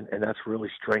 and that's really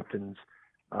strengthens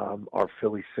our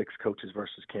Philly 6 Coaches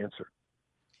versus Cancer.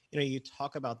 You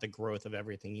talk about the growth of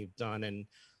everything you've done, and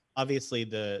obviously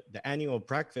the annual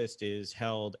breakfast is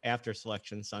held after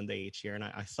Selection Sunday each year. And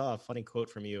I saw a funny quote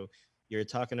from you. You're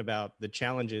talking about the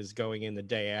challenges going in the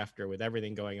day after with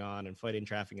everything going on and fighting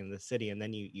traffic in the city. And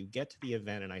then you get to the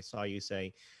event, and I saw you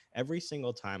say, every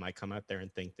single time I come out there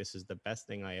and think this is the best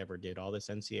thing I ever did, all this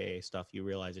NCAA stuff, you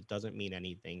realize it doesn't mean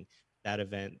anything. That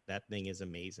event, that thing is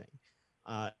amazing.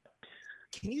 Can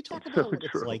you talk about what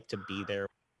it's like to be there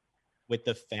with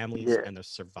the families and the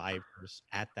survivors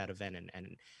at that event,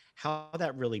 and how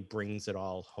that really brings it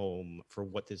all home for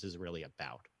what this is really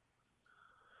about?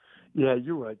 Yeah,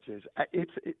 you're right, Jason.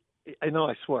 I know.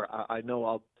 I swear. I know.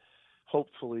 I'll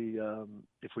hopefully,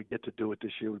 if we get to do it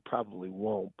this year, we probably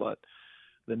won't. But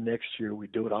the next year we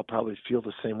do it, I'll probably feel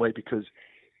the same way, because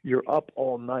you're up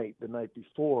all night the night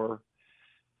before.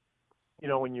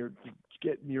 When you're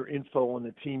getting your info on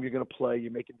the team you're going to play,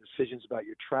 you're making decisions about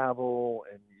your travel,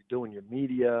 and you're doing your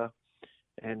media,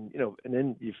 and and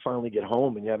then you finally get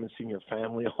home and you haven't seen your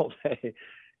family all day.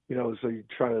 So you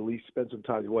try to at least spend some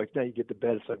time with your wife. Now you get to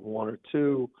bed, it's like 1 or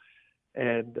 2,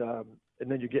 and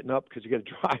then you're getting up because you got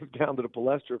to drive down to the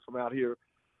Palestra from out here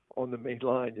on the main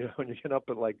line. And you're getting up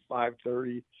at like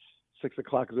 5:30, 6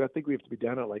 o'clock, because I think we have to be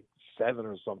down at like 7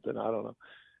 or something. I don't know.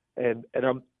 And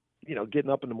I'm,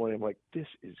 getting up in the morning, I'm like, this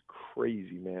is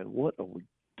crazy, man. What are we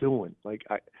doing?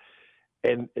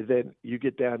 And then you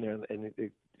get down there, and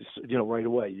right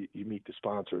away you meet the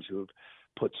sponsors who have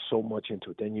put so much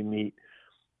into it. Then you meet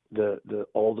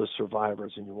all the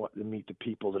survivors, and you want to meet the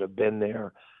people that have been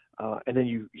there, and then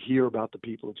you hear about the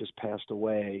people that just passed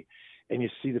away, and you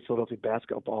see the Philadelphia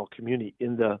basketball community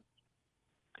in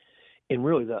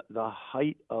really the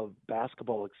height of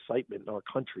basketball excitement in our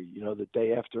country. The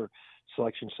day after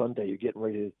Selection Sunday, you're getting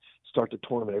ready to start the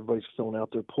tournament. Everybody's filling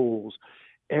out their pools.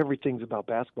 Everything's about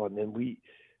basketball, and then we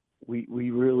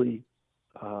really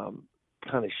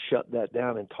kind of shut that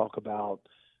down and talk about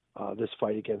this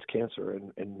fight against cancer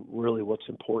and really what's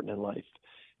important in life.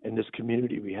 And this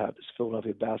community we have, this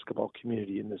Philadelphia basketball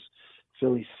community, and this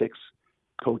Philly 6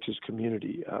 Coaches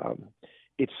community,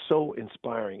 it's so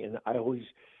inspiring. And I always,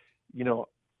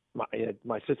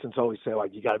 my assistants always say,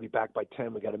 like, you got to be back by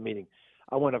 10. We got a meeting.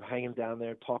 I wind up hanging down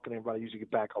there talking to everybody. I usually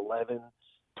get back 11,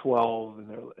 12,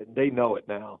 and they know it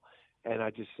now. And I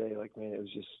just say, like, man, it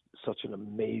was just such an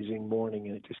amazing morning,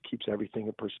 and it just keeps everything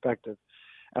in perspective.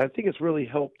 And I think it's really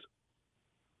helped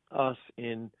us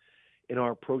in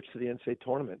our approach to the NCAA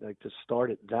tournament, like to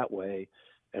start it that way,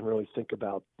 and really think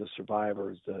about the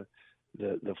survivors, the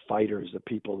fighters, the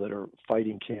people that are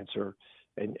fighting cancer,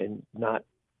 and not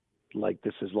like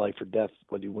this is life or death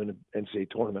whether you win an NCAA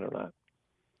tournament or not.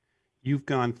 You've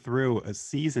gone through a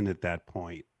season at that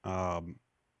point,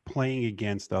 playing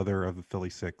against other of the Philly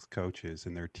Six coaches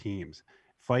and their teams,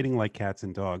 fighting like cats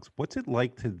and dogs. What's it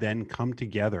like to then come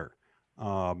together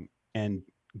and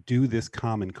do this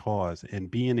common cause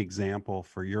and be an example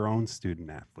for your own student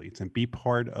athletes and be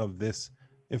part of this,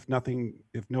 if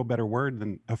no better word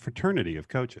than a fraternity of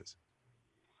coaches?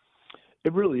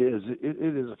 It really is.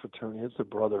 It is a fraternity. It's a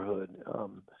brotherhood.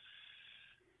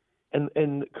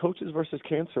 And Coaches versus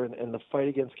Cancer and the fight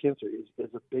against cancer is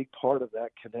a big part of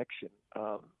that connection.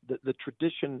 The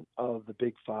tradition of the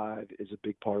Big Five is a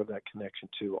big part of that connection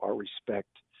too. Our respect,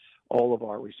 all of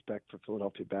our respect for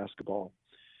Philadelphia basketball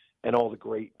and all the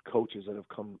great coaches that have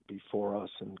come before us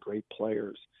and great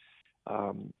players.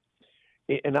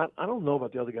 And I don't know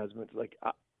about the other guys, but like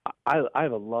I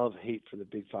have a love-hate for the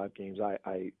Big Five games.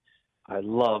 I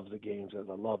love the games. I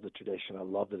love the tradition. I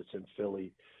love that it's in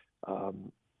Philly.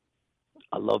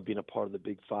 I love being a part of the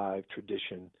Big Five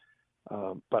tradition.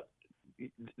 But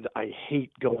I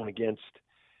hate going against,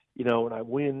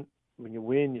 when you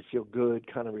win, you feel good,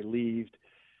 kind of relieved,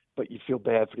 but you feel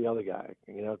bad for the other guy,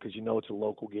 because it's a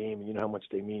local game and you know how much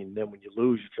they mean. And then when you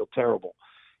lose, you feel terrible,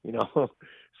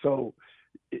 So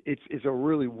it's a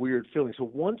really weird feeling. So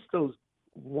once those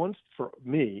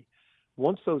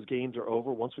games are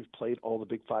over, once we've played all the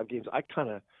Big Five games, I kind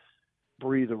of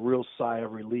breathe a real sigh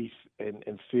of relief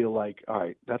and feel like, all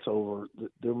right, that's over.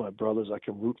 They're my brothers. I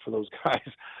can root for those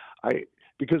guys.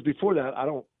 Because before that, I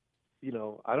don't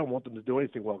want them to do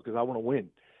anything well because I want to win,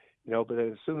 but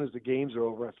as soon as the games are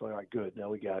over, I feel like, all right, good.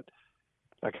 Now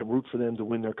I can root for them to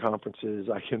win their conferences.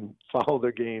 I can follow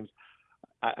their games.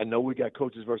 I know we got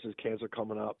Coaches versus Cancer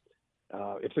coming up.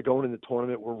 If they're going in the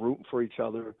tournament, we're rooting for each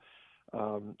other.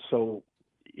 So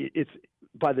it's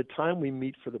by the time we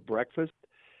meet for the breakfast,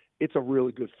 it's a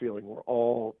really good feeling. We're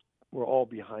all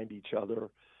behind each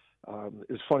other. It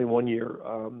was funny one year.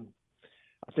 I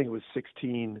think it was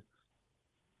 16.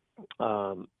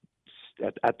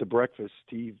 At the breakfast,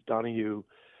 Steve Donahue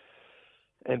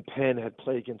and Penn had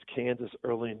played against Kansas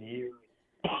early in the year.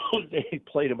 They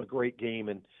played him a great game,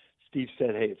 and Steve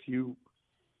said, "Hey, if you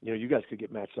guys could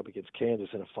get matched up against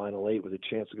Kansas in a Final Eight with a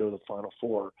chance to go to the Final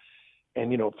Four."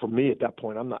 And for me at that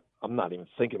point, I'm not even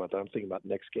thinking about that. I'm thinking about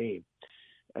next game.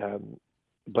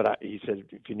 But he said,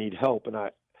 if you need help, and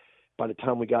by the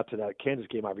time we got to that Kansas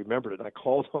game, I remembered it, and I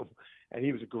called him, and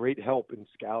he was a great help in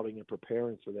scouting and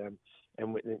preparing for them.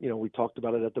 And we talked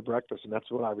about it at the breakfast, and that's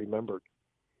what I remembered.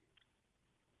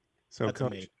 So,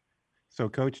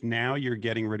 Coach, now you're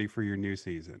getting ready for your new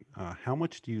season. How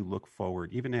much do you look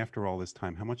forward, even after all this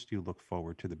time? How much do you look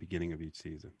forward to the beginning of each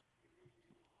season?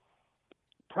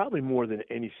 Probably more than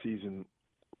any season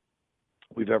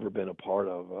we've ever been a part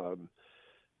of.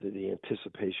 The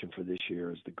anticipation for this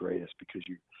year is the greatest because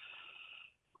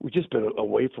we've just been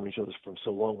away from each other from so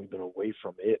long. We've been away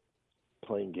from it,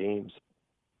 playing games,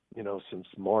 since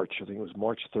March. I think it was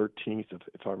March 13th,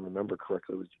 if I remember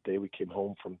correctly. It was the day we came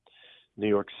home from New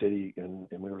York City, and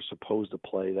we were supposed to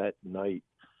play that night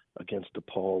against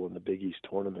DePaul in the Big East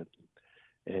tournament.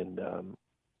 And,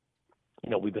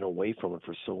 we've been away from it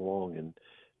for so long, and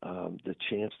the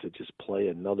chance to just play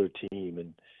another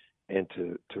team and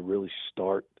to really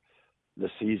start the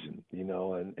season,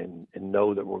 and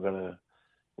know that we're gonna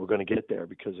get there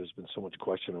because there's been so much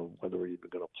question of whether we're even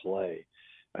gonna play.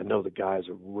 I know the guys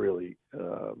are really,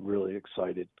 really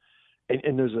excited,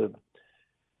 and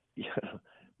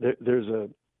there's a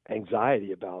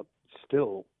anxiety about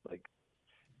still, like,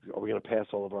 are we gonna pass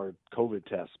all of our COVID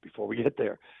tests before we get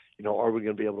there? Are we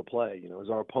gonna be able to play? Is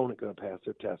our opponent gonna pass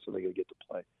their tests? Are they gonna get to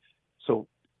play? So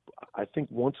I think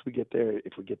once we get there,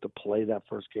 if we get to play that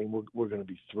first game, we're going to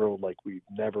be thrilled like we've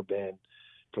never been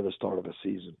for the start of a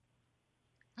season.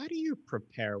 How do you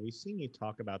prepare? We've seen you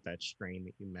talk about that strain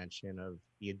that you mentioned of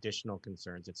the additional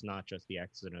concerns. It's not just the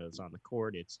X's and O's on the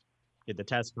court. It's, did the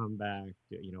test come back?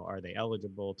 Are they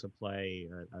eligible to play?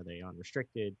 Are they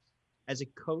unrestricted? As a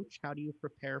coach, how do you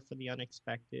prepare for the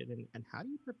unexpected? And how do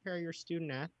you prepare your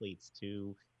student athletes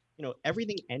to,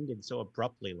 everything ended so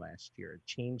abruptly last year.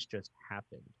 Change just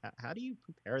happened. How do you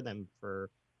prepare them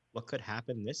for what could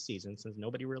happen this season since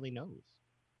nobody really knows?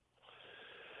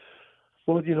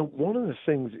 Well, one of the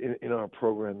things in our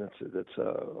program that's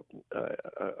a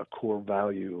core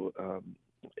value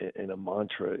and a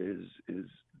mantra is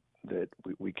that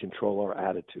we control our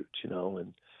attitudes,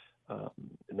 and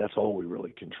that's all we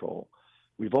really control.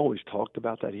 We've always talked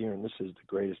about that here, and this is the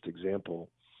greatest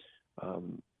example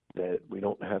that we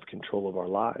don't have control of our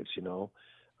lives.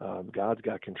 God's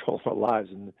got control of our lives,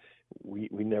 and we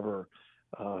never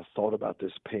thought about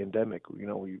this pandemic.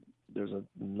 There's a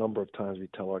number of times we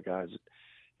tell our guys,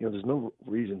 there's no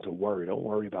reason to worry. Don't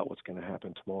worry about what's going to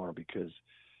happen tomorrow, because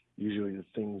usually the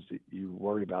things that you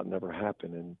worry about never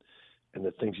happen, and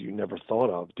the things you never thought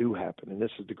of do happen. And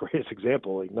this is the greatest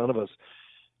example. Like, none of us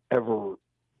ever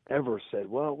said,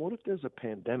 well, what if there's a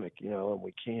pandemic, and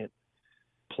we can't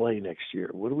play next year?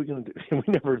 What are we going to do? We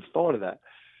never thought of that.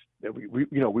 We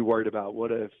worried about,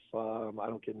 what if I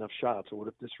don't get enough shots, or what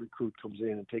if this recruit comes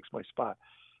in and takes my spot?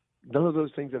 None of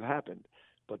those things have happened,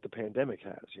 but the pandemic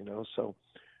has, So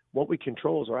what we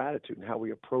control is our attitude and how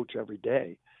we approach every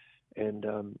day. And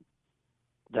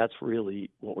that's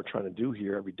really what we're trying to do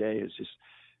here every day. Is just,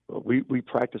 we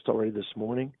practiced already this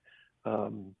morning.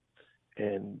 And,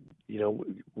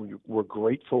 we're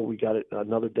grateful we got it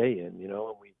another day in,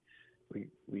 and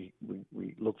we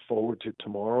look forward to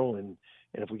tomorrow. And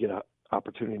if we get an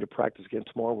opportunity to practice again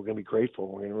tomorrow, we're going to be grateful.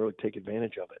 We're going to really take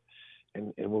advantage of it.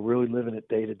 And we're really living it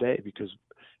day to day, because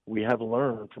we have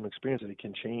learned from experience that it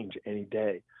can change any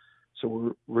day. So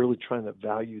we're really trying to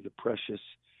value the precious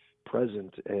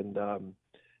present and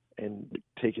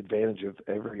take advantage of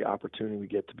every opportunity we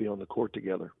get to be on the court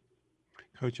together.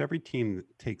 Coach, every team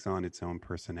takes on its own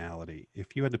personality.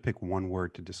 If you had to pick one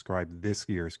word to describe this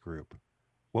year's group,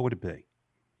 what would it be?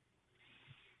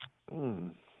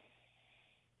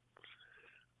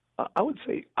 I would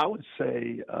say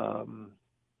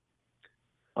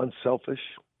unselfish.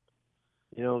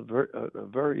 A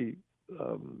very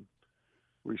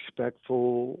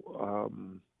respectful,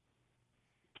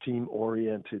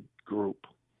 team-oriented group.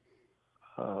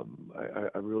 I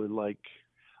really like,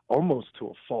 almost to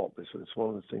a fault. It's one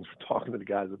of the things we're talking to the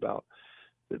guys about.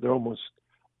 They're almost,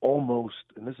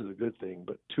 and this is a good thing,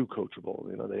 but too coachable.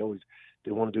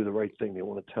 They want to do the right thing. They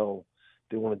want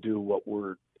to do what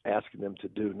we're asking them to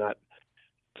do. Not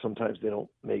sometimes they don't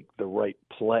make the right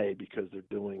play because they're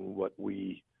doing what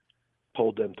we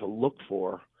told them to look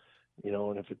for.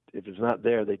 And if it's not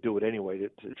there, they do it anyway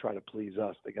to try to please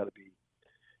us. They got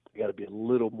to be a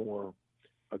little more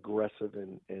aggressive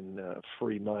and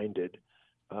free-minded,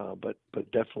 but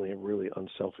definitely a really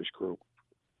unselfish group.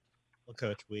 Well,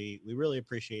 Coach, we really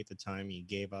appreciate the time you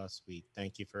gave us. We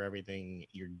thank you for everything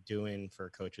you're doing for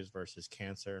Coaches versus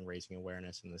Cancer and raising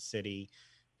awareness in the city.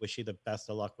 Wish you the best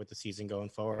of luck with the season going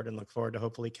forward, and look forward to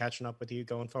hopefully catching up with you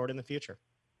going forward in the future.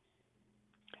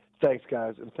 Thanks,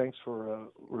 guys, and thanks for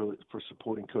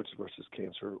supporting Coaches versus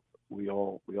Cancer. We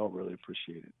all really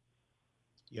appreciate it.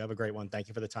 You have a great one. Thank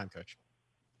you for the time, Coach.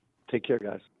 Take care,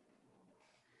 guys.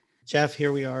 Jeff,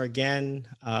 here we are again,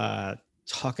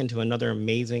 talking to another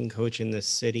amazing coach in this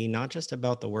city, not just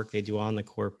about the work they do on the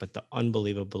court, but the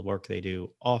unbelievable work they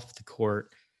do off the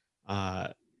court.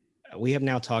 We have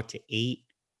now talked to 8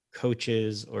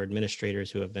 coaches or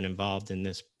administrators who have been involved in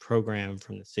this program,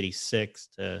 from the City Six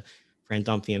to Fran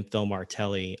Dunphy and Phil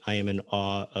Martelli. I am in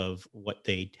awe of what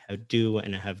they do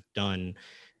and have done,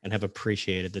 and have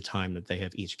appreciated the time that they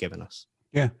have each given us.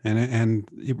 Yeah, and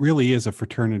it really is a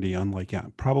fraternity unlike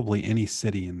probably any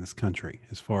city in this country,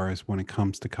 as far as when it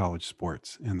comes to college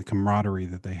sports, and the camaraderie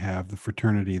that they have, the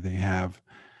fraternity they have,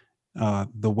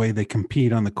 the way they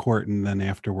compete on the court and then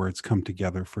afterwards come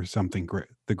together for something great,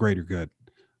 the greater good.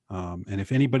 And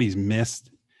if anybody's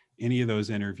missed any of those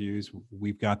interviews,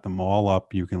 we've got them all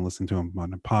up. You can listen to them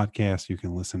on a podcast. You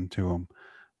can listen to them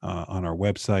on our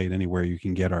website, anywhere you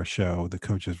can get our show, the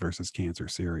Coaches versus Cancer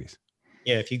series.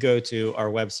 Yeah, if you go to our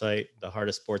website,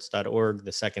 theheartofsports.org,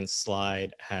 the second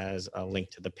slide has a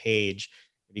link to the page.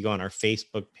 If you go on our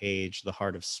Facebook page, The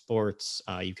Heart of Sports,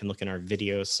 you can look in our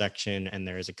video section, and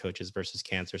there is a Coaches versus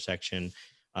Cancer section.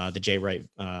 The Jay Wright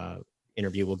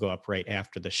interview will go up right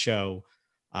after the show.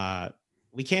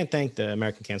 We can't thank the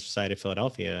American Cancer Society of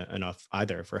Philadelphia enough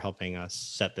either for helping us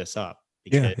set this up.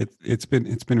 Yeah, it's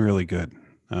been really good.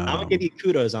 I'm gonna give you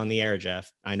kudos on the air, Jeff.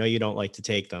 I know you don't like to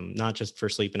take them, not just for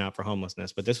sleeping out for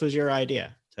homelessness, but this was your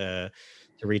idea to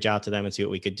reach out to them and see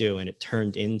what we could do, and it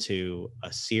turned into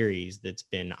a series that's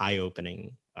been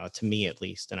eye-opening to me, at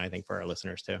least, and I think for our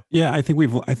listeners too. Yeah, I think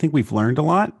we've learned a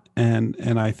lot, and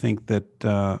I think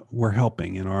that we're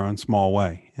helping in our own small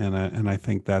way, and I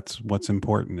think that's what's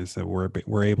important, is that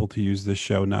we're able to use this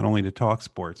show not only to talk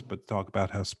sports, but talk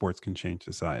about how sports can change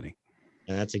society.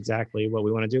 And that's exactly what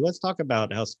we want to do. Let's talk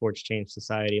about how sports changed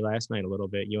society last night a little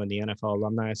bit. You and the NFL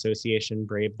Alumni Association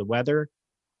braved the weather.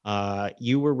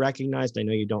 You were recognized. I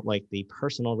know you don't like the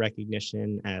personal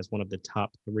recognition, as one of the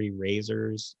top 3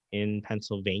 raisers in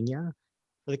Pennsylvania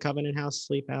for the Covenant House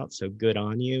Sleep Out. So good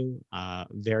on you.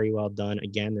 Very well done.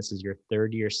 Again, this is your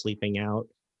 3rd year sleeping out.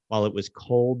 while it was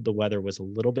cold, the weather was a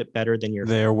little bit better than your.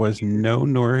 There was no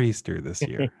nor'easter this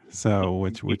year. So,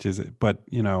 which is it? But,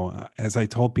 as I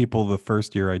told people the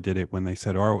first year I did it, when they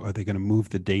said, "Oh, are they going to move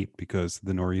the date because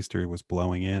the nor'easter was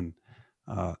blowing in?"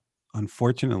 Uh,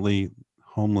 Unfortunately,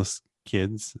 homeless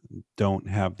kids don't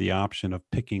have the option of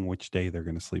picking which day they're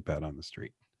going to sleep out on the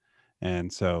street.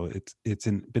 And so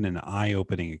been an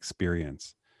eye-opening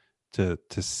experience to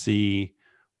see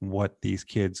what these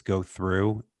kids go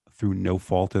through no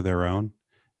fault of their own,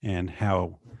 and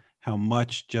how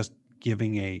much just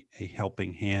giving a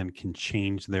helping hand can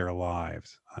change their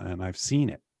lives. And I've seen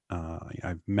it.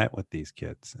 I've met with these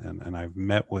kids, and I've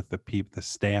met with the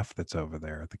staff that's over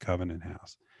there at the Covenant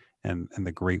House, and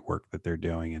the great work that they're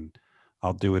doing. And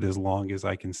I'll do it as long as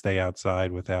I can stay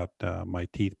outside without my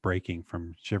teeth breaking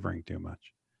from shivering too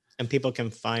much. And people can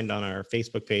find on our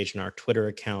Facebook page and our Twitter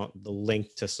account the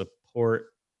link to support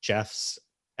Jeff's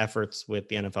efforts with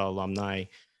the NFL alumni.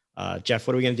 Jeff,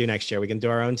 what are we going to do next year? Are we going to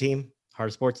do our own team,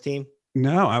 Hard Sports team?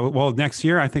 No, well, next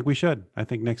year I think we should. I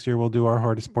think next year we'll do our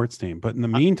Hardest Sports team. But in the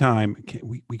meantime,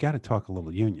 we got to talk a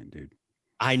little Union, dude.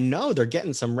 I know they're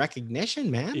getting some recognition,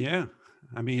 man. Yeah,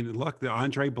 I mean, look, the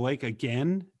Andre Blake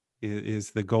again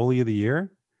is the goalie of the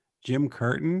year. Jim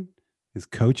Curtin is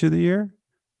coach of the year.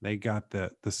 They got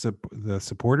the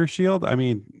supporter shield. I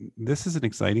mean, this is an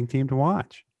exciting team to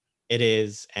watch. It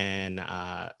is. And,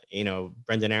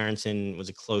 Brendan Aronson was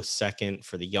a close second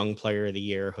for the young player of the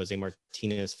year. Jose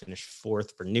Martinez finished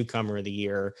fourth for newcomer of the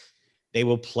year. They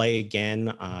will play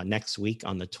again next week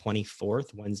on the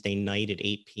 24th, Wednesday night at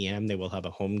 8 p.m. They will have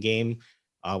a home game.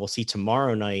 We'll see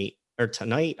tonight,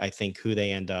 I think, who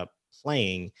they end up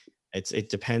playing. It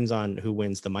depends on who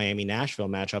wins the Miami-Nashville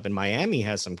matchup, and Miami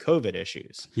has some COVID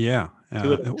issues. Yeah.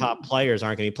 Two of the top players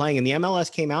aren't going to be playing, and the MLS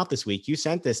came out this week. You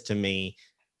sent this to me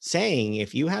saying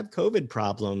if you have COVID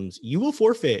problems, you will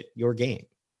forfeit your game.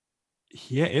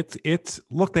 Yeah, it's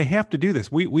look, they have to do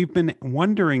this. We've been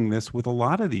wondering this with a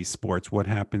lot of these sports, what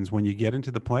happens when you get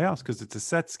into the playoffs, because it's a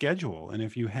set schedule. And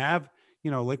if you have,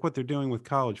 like what they're doing with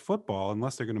college football,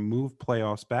 unless they're going to move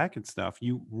playoffs back and stuff,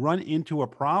 you run into a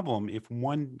problem if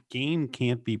one game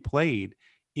can't be played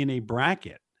in a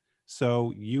bracket.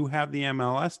 So you have the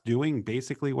MLS doing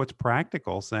basically what's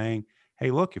practical, saying, hey,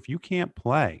 look, if you can't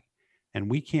play and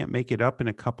we can't make it up in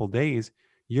a couple days,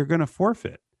 you're going to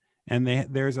forfeit. And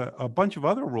there's a bunch of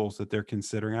other rules that they're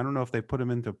considering. I don't know if they put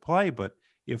them into play, but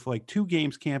if like two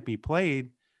games can't be played,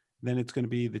 then it's going to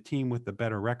be the team with the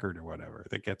better record or whatever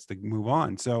that gets to move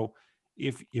on. So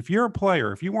if you're a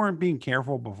player, if you weren't being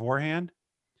careful beforehand,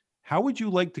 how would you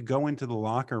like to go into the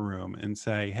locker room and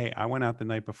say, hey, I went out the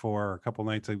night before or a couple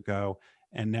nights ago,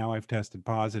 and now I've tested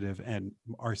positive and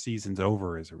our season's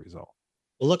over as a result?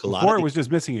 Well, look, before it was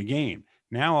just missing a game.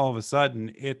 Now all of a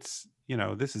sudden it's,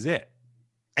 this is it.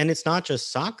 And it's not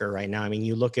just soccer right now. I mean,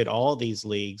 you look at all these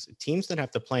leagues, teams that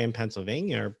have to play in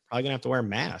Pennsylvania are probably going to have to wear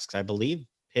masks. I believe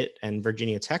Pitt and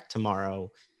Virginia Tech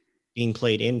tomorrow being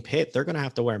played in Pitt, they're going to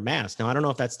have to wear masks. Now, I don't know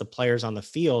if that's the players on the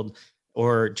field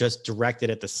or just directed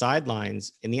at the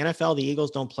sidelines. In the NFL, the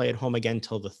Eagles don't play at home again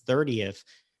until the 30th.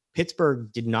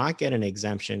 Pittsburgh did not get an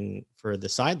exemption for the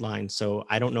sidelines. So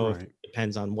I don't know if it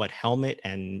depends on what helmet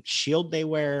and shield they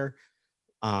wear.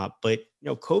 But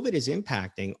COVID is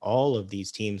impacting all of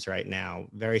these teams right now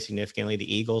very significantly.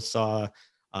 The Eagles saw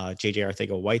JJ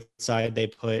Arcega-Whiteside they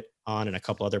put on, and a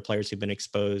couple other players who've been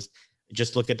exposed.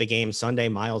 Just look at the game Sunday.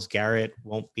 Myles Garrett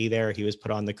won't be there. He was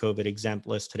put on the COVID exempt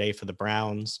list today for the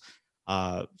Browns.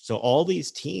 So all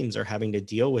these teams are having to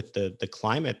deal with the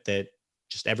climate that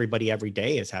just everybody every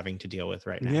day is having to deal with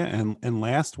right now. Yeah, and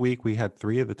last week we had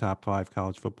 3 of the top 5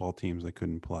 college football teams that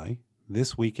couldn't play.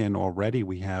 This weekend already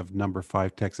we have number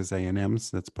 5 Texas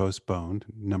A&M's that's postponed.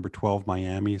 Number 12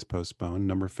 Miami is postponed.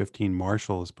 Number 15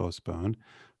 Marshall is postponed.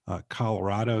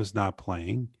 Colorado's not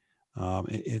playing.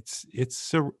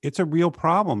 It's a real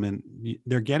problem, and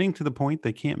they're getting to the point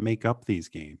they can't make up these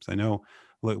games. I know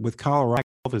with Colorado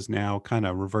is now kind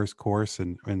of reverse course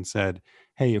and said,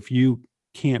 hey, if you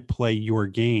can't play your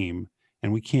game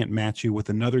and we can't match you with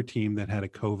another team that had a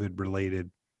COVID related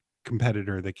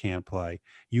competitor that can't play,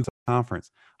 you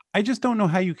conference. I just don't know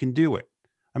how you can do it.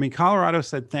 I mean, Colorado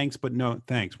said thanks, but no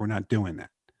thanks. We're not doing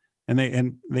that. And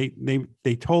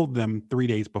they told them 3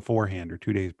 days beforehand or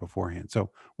 2 days beforehand. So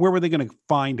where were they going to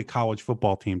find a college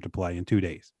football team to play in 2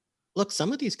 days? Look,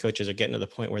 some of these coaches are getting to the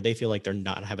point where they feel like they're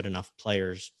not having enough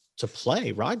players to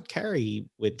play. Rod Carey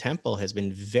with Temple has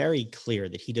been very clear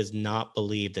that he does not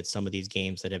believe that some of these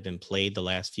games that have been played the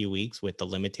last few weeks with the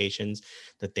limitations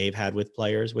that they've had with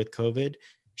players with COVID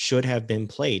should have been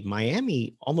played.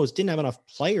 Miami almost didn't have enough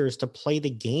players to play the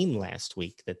game last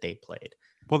week that they played.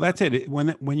 Well, that's it.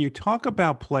 When you talk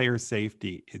about player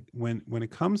safety, when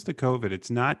it comes to COVID, it's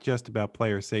not just about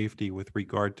player safety with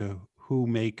regard to who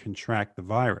may contract the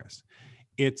virus.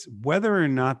 It's whether or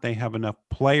not they have enough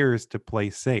players to play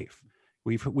safe.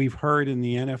 We've heard in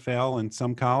the NFL and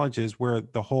some colleges where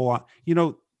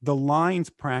the lines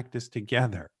practice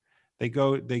together. They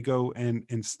go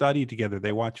and study together.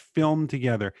 They watch film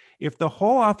together. If the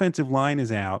whole offensive line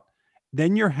is out,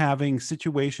 then you're having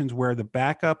situations where the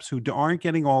backups who aren't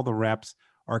getting all the reps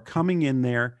are coming in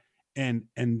there and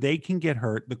they can get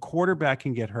hurt. The quarterback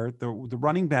can get hurt. The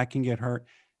running back can get hurt.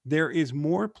 There is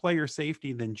more player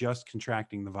safety than just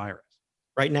contracting the virus.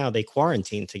 Right now, they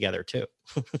quarantine together too.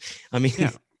 I mean,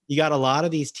 Yeah. you got a lot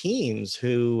of these teams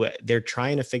who they're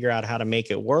trying to figure out how to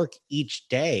make it work each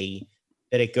day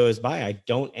that it goes by. I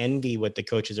don't envy what the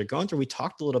coaches are going through. We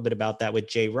talked a little bit about that with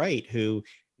Jay Wright, who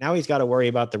now he's got to worry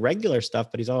about the regular stuff,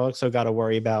 but he's also got to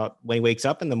worry about when he wakes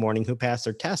up in the morning, who passed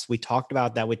their tests. We talked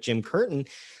about that with Jim Curtin.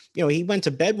 You know, he went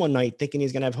to bed one night thinking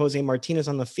he's going to have Jose Martinez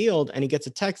on the field, and he gets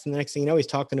a text, and the next thing you know, he's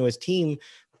talking to his team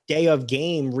day of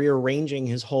game, rearranging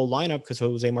his whole lineup because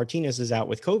Jose Martinez is out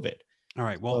with COVID. All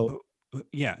right. Well,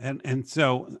 yeah. And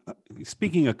so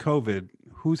speaking of COVID,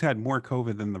 who's had more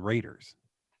COVID than the Raiders?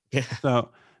 Yeah.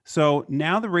 So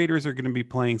now the Raiders are going to be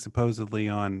playing supposedly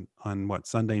on what,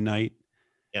 Sunday night?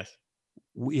 Yes.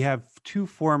 We have two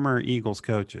former Eagles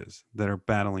coaches that are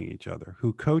battling each other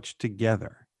who coach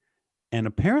together. And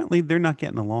apparently they're not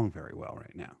getting along very well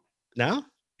right now. No?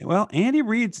 Well, Andy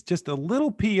Reid's just a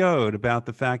little PO'd about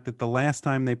the fact that the last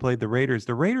time they played the Raiders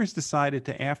decided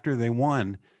to, after they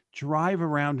won, drive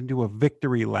around and do a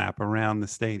victory lap around the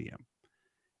stadium.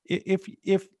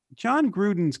 If John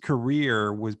Gruden's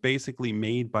career was basically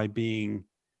made by being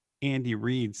Andy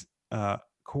Reid's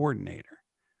coordinator,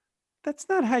 that's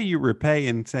not how you repay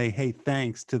and say, hey,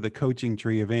 thanks to the coaching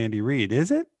tree of Andy Reid,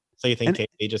 is it? So you think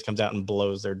KC just comes out and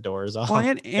blows their doors off? Well,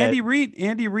 Andy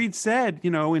Reid said,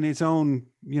 in his own,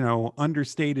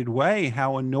 understated way,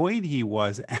 how annoyed he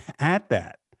was at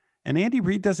that. And Andy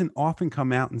Reid doesn't often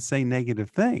come out and say negative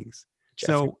things.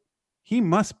 Jeffrey, so he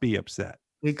must be upset.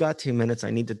 We've got 2 minutes. I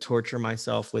need to torture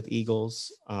myself with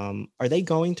Eagles. Are they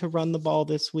going to run the ball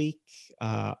this week?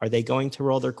 Are they going to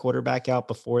roll their quarterback out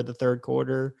before the third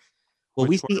quarter? Will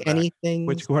we see anything?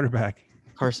 Which quarterback?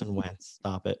 Carson Wentz.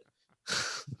 Stop it.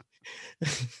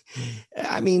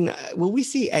 I mean, will we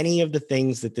see any of the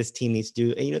things that this team needs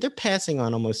to do? They're passing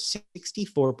on almost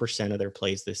 64% of their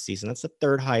plays this season. That's the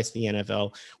third highest in the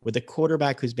NFL, with a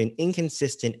quarterback who's been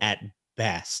inconsistent at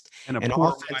best. And an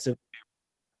offensive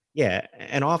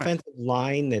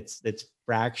line that's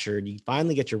fractured. You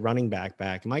finally get your running back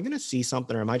back. Am I going to see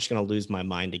something, or am I just going to lose my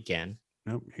mind again?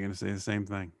 Nope, you're going to say the same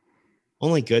thing.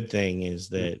 Only good thing is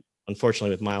that, unfortunately,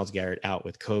 with Myles Garrett out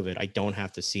with COVID, I don't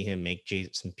have to see him make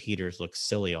Jason Peters look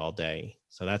silly all day.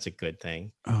 So that's a good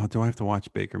thing. Oh, do I have to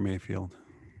watch Baker Mayfield?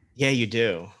 Yeah, you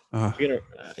do.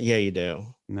 Yeah, you do.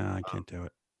 No, I can't do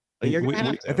it.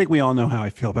 I think we all know how I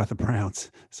feel about the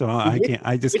Browns, so I can't.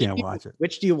 I just can't watch it.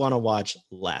 Which do you want to watch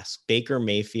less, Baker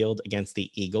Mayfield against the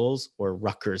Eagles or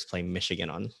Rutgers playing Michigan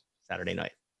on Saturday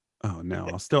night? Oh no,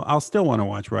 I'll still want to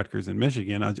watch Rutgers and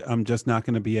Michigan. I'm just not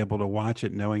going to be able to watch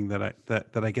it knowing that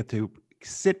I get to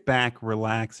sit back,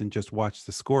 relax, and just watch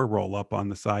the score roll up on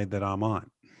the side that I'm on.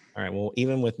 All right. Well,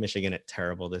 even with Michigan at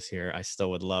terrible this year, I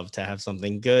still would love to have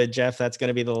something good. Jeff, that's going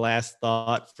to be the last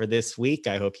thought for this week.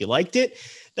 I hope you liked it.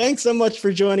 Thanks so much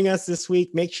for joining us this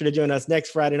week. Make sure to join us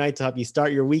next Friday night to help you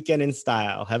start your weekend in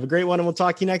style. Have a great one, and we'll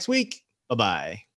talk to you next week. Bye-bye.